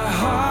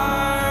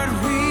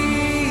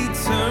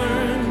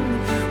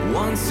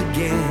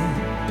again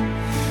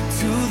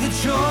to the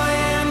joy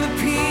and the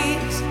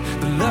peace,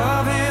 the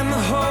love and the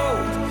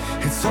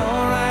hope. It's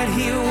all right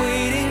here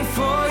waiting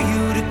for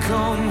you to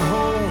come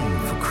home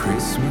for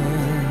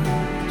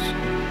Christmas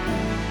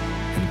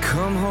and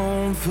come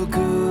home for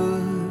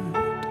good.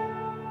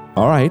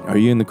 All right, are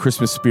you in the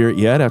Christmas spirit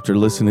yet after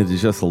listening to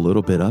just a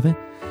little bit of it?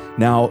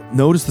 Now,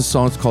 notice the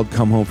song's called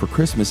Come Home for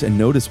Christmas, and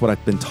notice what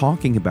I've been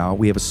talking about.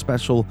 We have a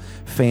special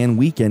fan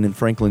weekend in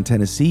Franklin,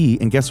 Tennessee,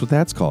 and guess what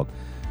that's called?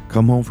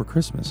 Come Home for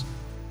Christmas.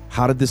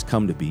 How did this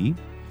come to be?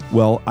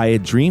 Well, I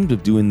had dreamed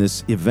of doing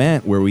this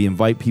event where we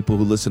invite people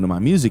who listen to my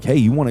music. Hey,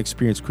 you want to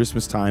experience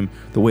Christmas time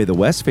the way the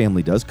West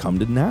family does? Come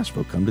to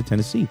Nashville, come to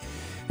Tennessee.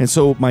 And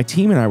so my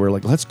team and I were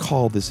like, let's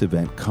call this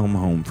event Come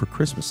Home for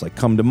Christmas. Like,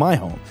 come to my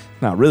home.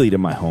 Not really to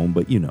my home,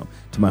 but, to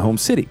my home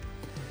city.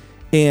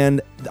 And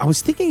I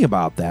was thinking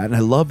about that, and I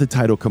love the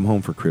title Come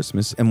Home for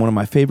Christmas. And one of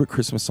my favorite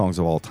Christmas songs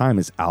of all time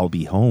is I'll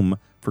Be Home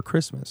for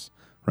Christmas.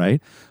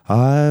 Right?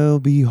 I'll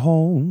be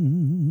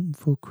home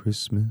for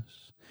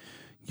Christmas.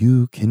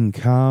 You can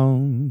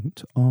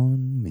count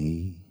on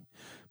me.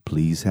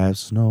 Please have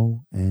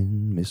snow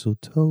and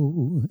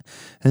mistletoe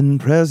and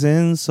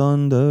presents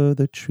under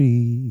the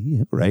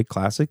tree. Right?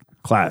 Classic?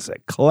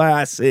 Classic.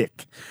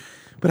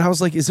 But I was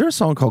like, is there a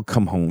song called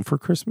Come Home for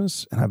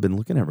Christmas? And I've been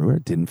looking everywhere,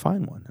 didn't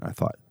find one. And I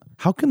thought,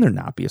 how can there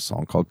not be a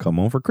song called Come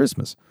Home for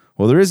Christmas?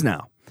 Well, there is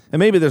now. And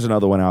maybe there's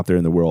another one out there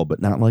in the world,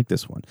 but not like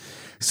this one.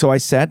 So I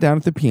sat down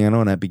at the piano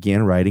and I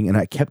began writing, and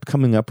I kept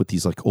coming up with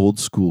these like old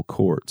school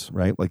chords,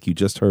 right? Like you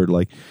just heard,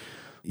 like,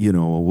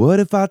 what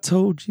if I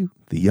told you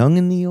the young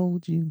and the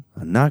old you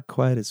are not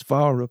quite as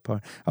far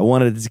apart? I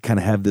wanted it to kind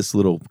of have this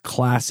little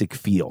classic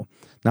feel,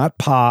 not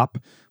pop,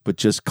 but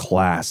just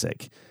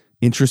classic.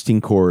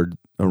 Interesting chord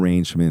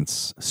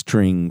arrangements,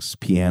 strings,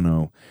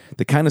 piano,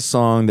 the kind of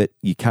song that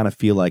you kind of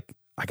feel like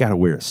I got to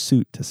wear a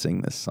suit to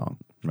sing this song,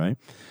 right?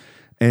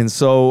 And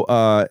so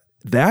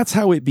that's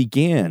how it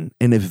began.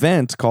 An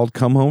event called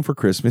Come Home for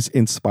Christmas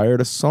inspired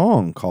a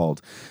song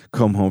called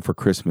Come Home for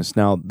Christmas.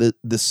 Now,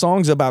 the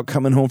songs about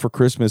coming home for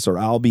Christmas or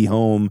I'll Be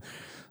Home,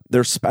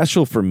 they're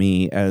special for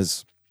me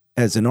as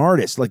an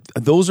artist. Like,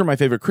 those are my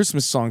favorite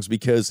Christmas songs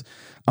because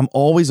I'm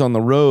always on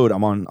the road.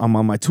 I'm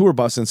on my tour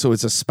bus, and so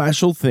it's a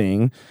special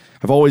thing.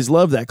 I've always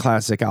loved that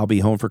classic I'll Be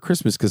Home for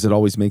Christmas because it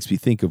always makes me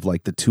think of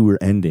like the tour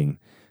ending,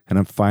 and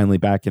I'm finally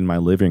back in my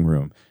living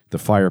room. The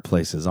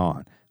fireplace is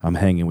on. I'm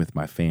hanging with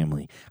my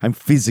family. I'm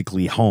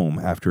physically home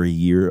after a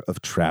year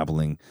of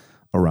traveling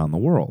around the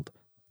world.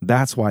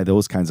 That's why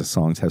those kinds of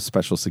songs have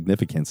special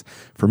significance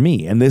for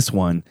me, and this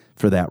one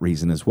for that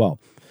reason as well.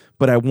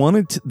 But I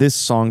wanted this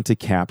song to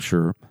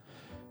capture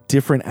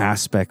different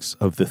aspects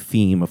of the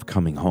theme of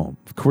coming home.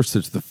 Of course,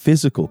 there's the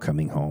physical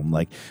coming home.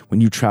 Like when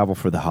you travel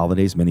for the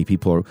holidays, many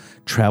people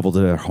travel to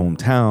their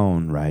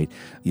hometown, right?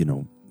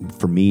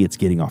 For me, it's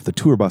getting off the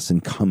tour bus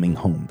and coming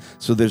home.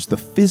 So there's the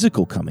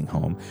physical coming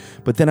home.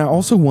 But then I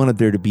also wanted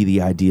there to be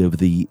the idea of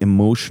the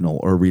emotional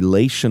or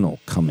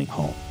relational coming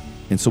home.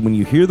 And so when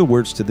you hear the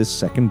words to this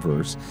second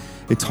verse,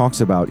 it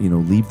talks about,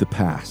 leave the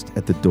past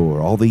at the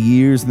door. All the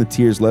years and the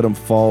tears, let them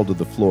fall to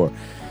the floor.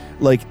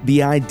 Like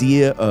the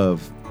idea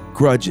of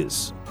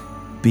grudges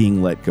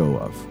being let go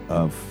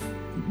of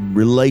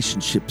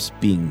relationships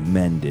being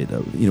mended.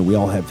 We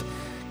all have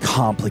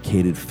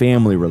complicated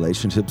family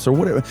relationships or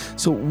whatever.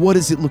 So what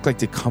does it look like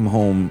to come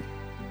home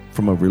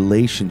from a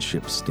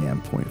relationship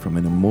standpoint, from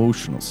an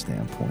emotional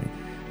standpoint?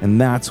 And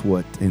that's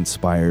what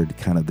inspired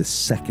kind of the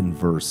second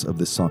verse of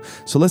this song.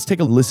 So let's take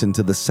a listen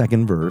to the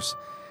second verse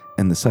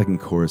and the second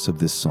chorus of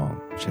this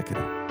song. Check it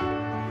out.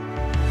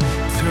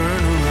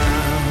 Turn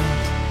around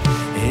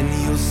and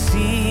you'll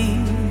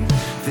see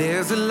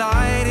there's a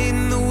light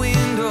in the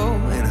window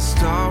and a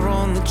star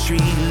on the tree.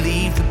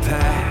 Leave the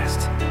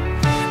past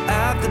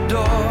at the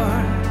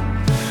door.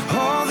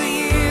 All the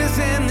years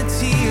and the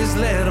tears,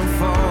 let them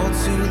fall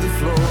to the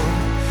floor.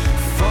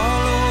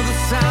 Follow the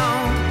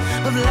sound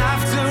of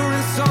laughter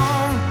and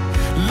song,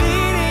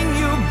 leading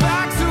you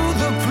back to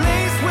the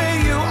place where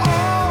you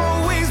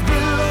always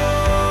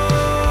belong.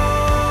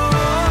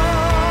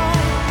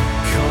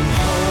 Come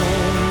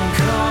home,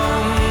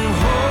 come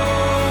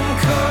home,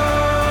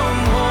 come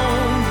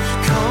home,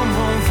 come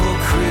home for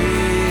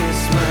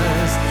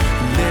Christmas.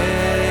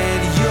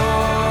 Let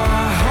your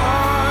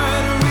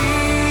heart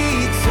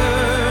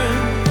return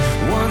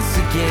once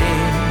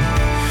again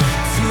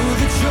to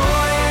the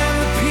joy and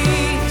the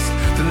peace,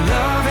 the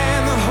love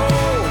and the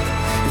hope.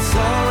 It's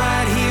all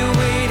right here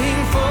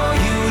waiting for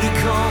you to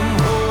come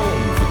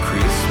home for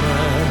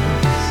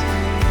Christmas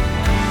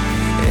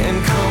and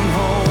come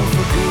home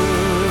for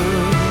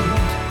good.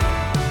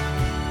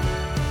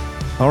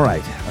 All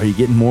right. Are you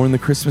getting more in the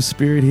Christmas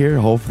spirit here?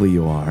 Hopefully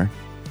you are.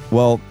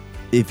 Well,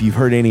 if you've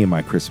heard any of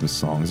my Christmas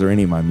songs or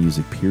any of my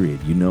music,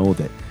 period, you know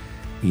that,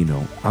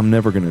 I'm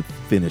never going to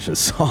finish a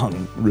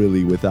song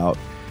really without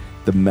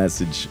the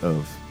message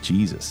of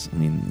Jesus. I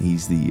mean,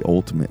 he's the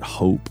ultimate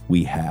hope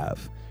we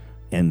have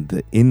and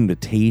the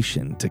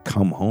invitation to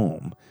come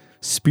home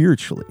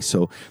spiritually.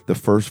 So the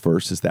first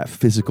verse is that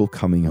physical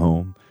coming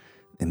home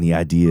and the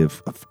idea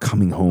of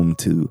coming home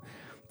to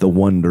the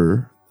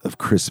wonder of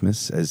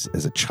Christmas as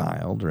a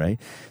child, right?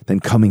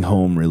 Then coming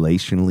home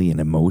relationally and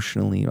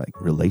emotionally,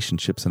 like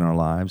relationships in our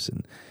lives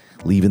and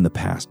leaving the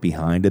past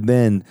behind. And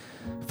then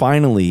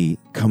finally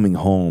coming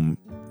home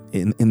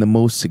in the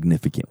most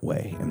significant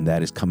way, and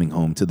that is coming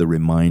home to the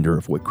reminder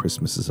of what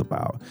Christmas is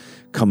about.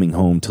 Coming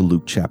home to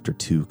Luke chapter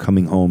 2,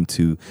 coming home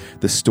to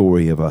the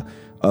story of a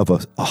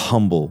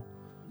humble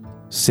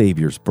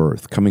Savior's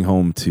birth, coming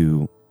home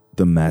to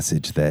the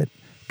message that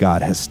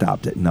God has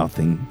stopped at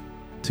nothing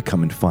to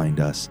come and find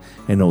us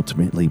and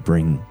ultimately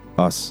bring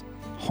us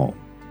home,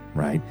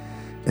 right?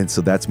 And so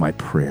that's my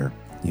prayer.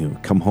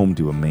 Come home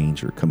to a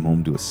manger, come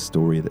home to a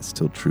story that's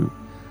still true.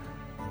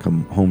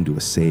 Come home to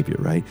a Savior,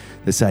 right?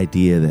 This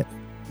idea that,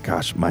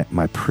 gosh,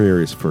 my prayer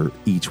is for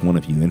each one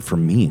of you, and for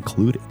me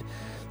included,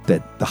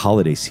 that the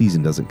holiday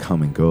season doesn't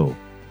come and go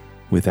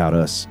without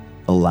us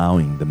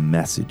allowing the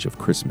message of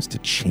Christmas to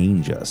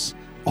change us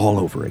all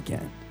over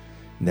again.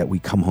 And that we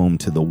come home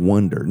to the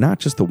wonder, not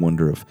just the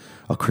wonder of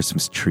a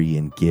Christmas tree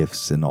and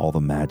gifts and all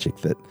the magic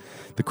that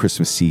the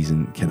Christmas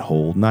season can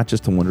hold, not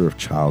just the wonder of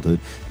childhood,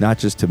 not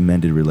just to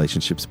mended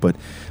relationships, but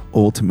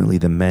ultimately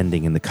the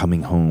mending and the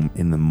coming home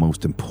in the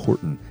most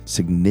important,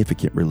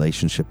 significant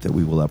relationship that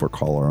we will ever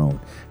call our own.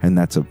 And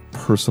that's a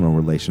personal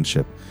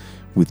relationship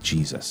with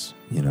Jesus,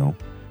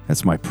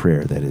 That's my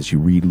prayer, that as you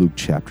read Luke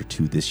chapter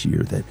 2 this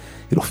year, that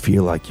it'll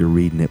feel like you're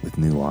reading it with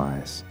new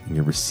eyes and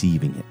you're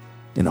receiving it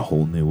in a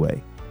whole new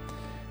way.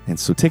 And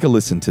so take a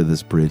listen to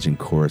this bridge and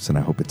chorus, and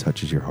I hope it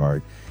touches your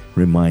heart,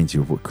 reminds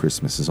you of what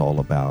Christmas is all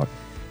about,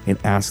 and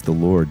ask the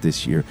Lord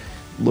this year,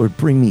 Lord,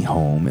 bring me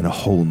home in a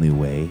whole new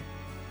way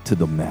to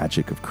the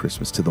magic of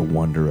Christmas, to the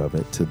wonder of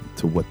it,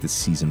 to what this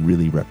season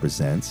really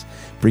represents.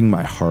 Bring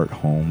my heart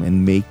home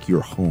and make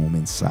your home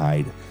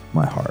inside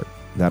my heart.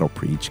 That'll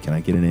preach. Can I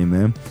get an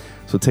amen?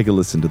 So take a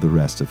listen to the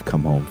rest of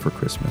Come Home for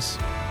Christmas.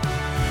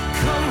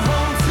 Come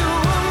home to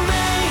a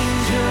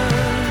manger.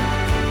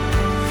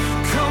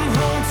 Come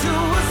home to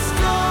a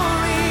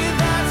story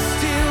that's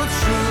still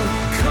true.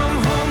 Come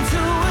home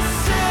to a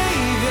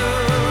Savior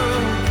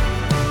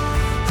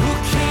who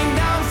came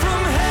down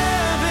from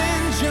heaven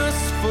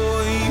just for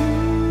you.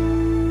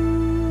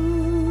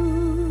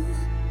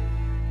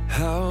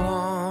 How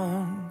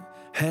long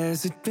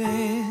has it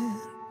been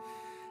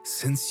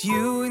since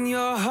you in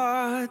your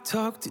heart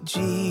talked to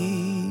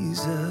Jesus?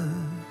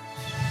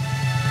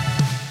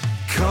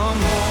 Come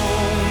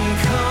home,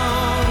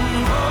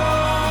 come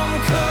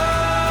home,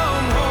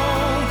 come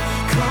home,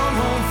 come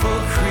home for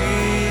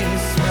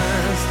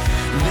Christmas.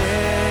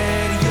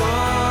 Let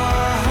your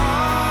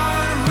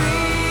heart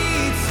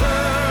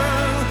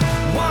return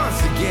once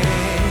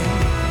again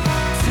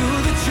to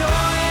the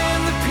joy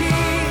and the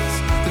peace,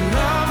 the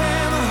love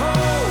and the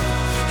hope.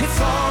 It's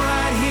all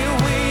right here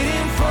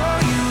waiting for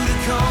you to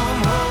come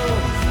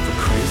home for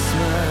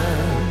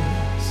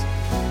Christmas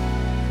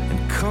and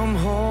come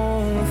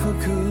home for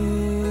good.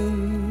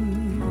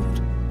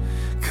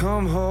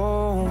 Come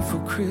home for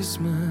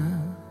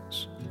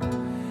Christmas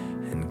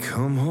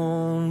come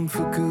home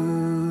for good.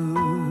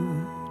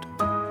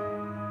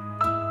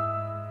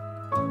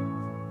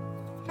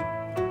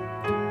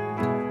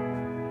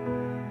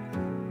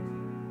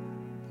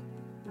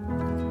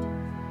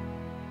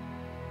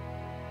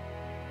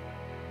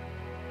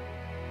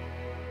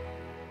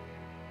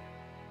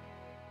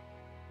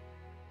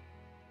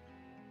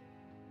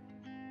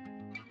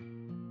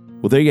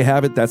 Well, there you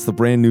have it. That's the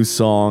brand new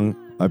song.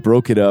 I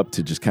broke it up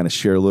to just kind of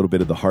share a little bit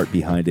of the heart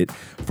behind it.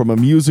 From a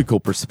musical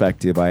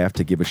perspective, I have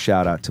to give a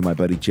shout out to my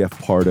buddy Jeff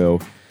Pardo.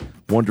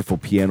 Wonderful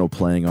piano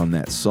playing on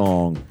that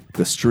song.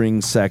 The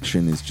string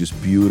section is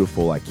just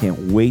beautiful. I can't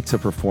wait to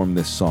perform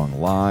this song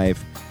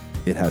live.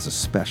 It has a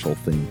special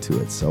thing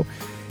to it. So,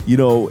 you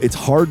know, it's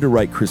hard to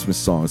write Christmas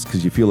songs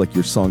because you feel like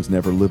your songs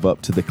never live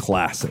up to the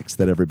classics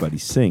that everybody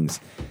sings.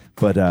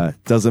 But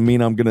doesn't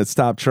mean I'm going to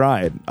stop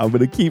trying. I'm going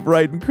to keep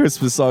writing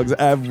Christmas songs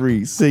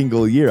every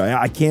single year.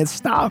 I can't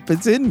stop.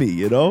 It's in me,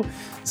 you know?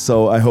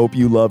 So I hope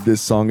you love this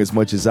song as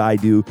much as I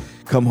do.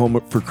 Come Home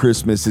for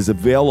Christmas is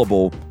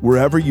available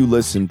wherever you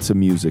listen to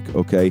music,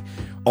 okay?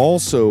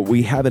 Also,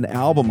 we have an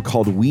album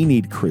called We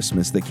Need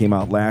Christmas that came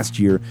out last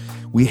year.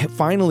 We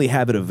finally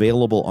have it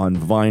available on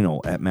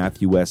vinyl at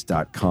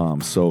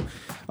MatthewWest.com. So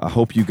I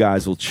hope you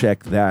guys will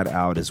check that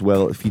out as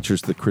well. It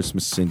features the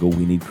Christmas single,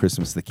 We Need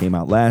Christmas, that came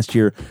out last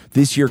year.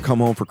 This year, Come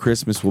Home for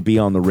Christmas will be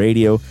on the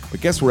radio.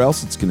 But guess where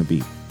else it's going to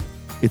be?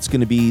 It's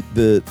going to be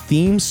the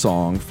theme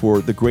song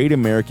for the Great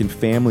American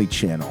Family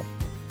Channel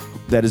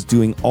that is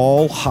doing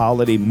all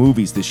holiday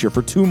movies this year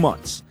for 2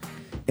 months.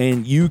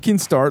 And you can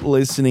start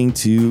listening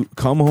to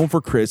Come Home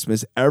for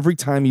Christmas every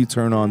time you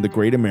turn on the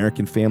Great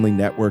American Family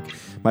Network.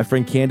 My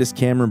friend Candace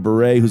Cameron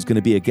Bure, who's going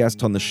to be a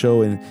guest on the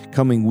show in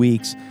coming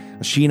weeks,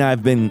 she and I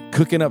have been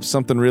cooking up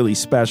something really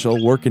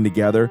special, working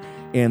together,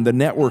 and the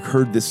network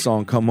heard this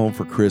song, Come Home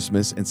for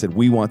Christmas, and said,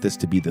 we want this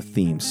to be the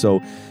theme.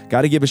 So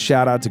got to give a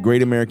shout out to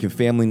Great American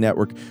Family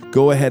Network.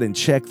 Go ahead and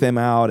check them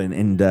out,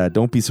 and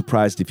don't be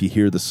surprised if you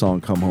hear the song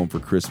Come Home for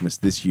Christmas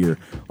this year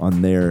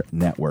on their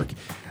network.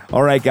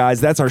 All right, guys,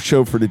 that's our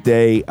show for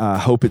today.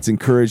 Hope it's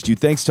encouraged you.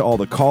 Thanks to all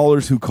the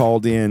callers who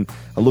called in.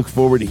 I look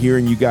forward to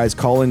hearing you guys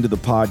call into the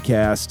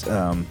podcast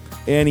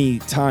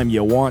anytime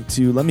you want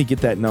to. Let me get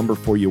that number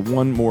for you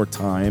one more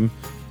time.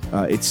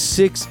 It's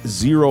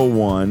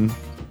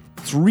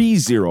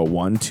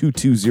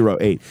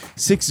 601-301-2208.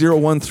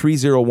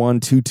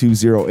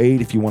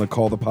 601-301-2208. If you want to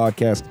call the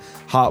podcast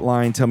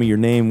hotline, tell me your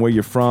name, where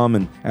you're from,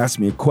 and ask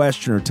me a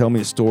question or tell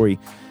me a story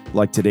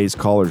like today's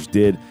callers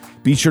did.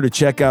 Be sure to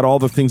check out all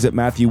the things at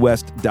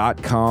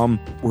MatthewWest.com.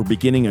 We're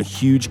beginning a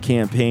huge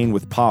campaign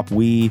with Pop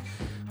We.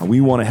 We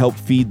want to help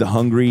feed the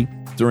hungry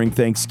during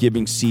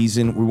Thanksgiving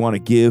season. We want to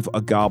give a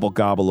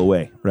gobble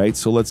away, right?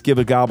 So let's give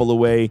a gobble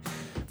away.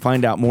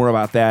 Find out more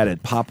about that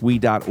at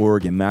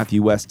popwe.org and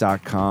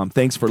MatthewWest.com.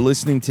 Thanks for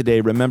listening today.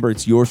 Remember,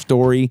 it's your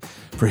story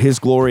for His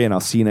glory, and I'll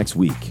see you next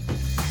week.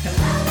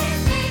 Hello,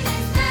 his name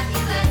is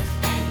Matthew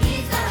West, and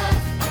he's the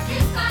host of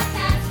this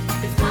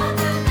podcast. It's called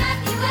the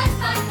Matthew West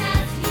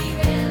Podcast. He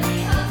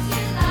really hopes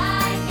you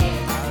like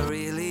it. I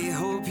really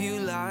hope you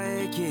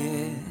like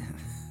it.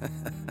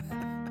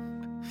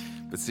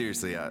 But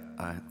seriously, I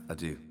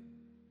do.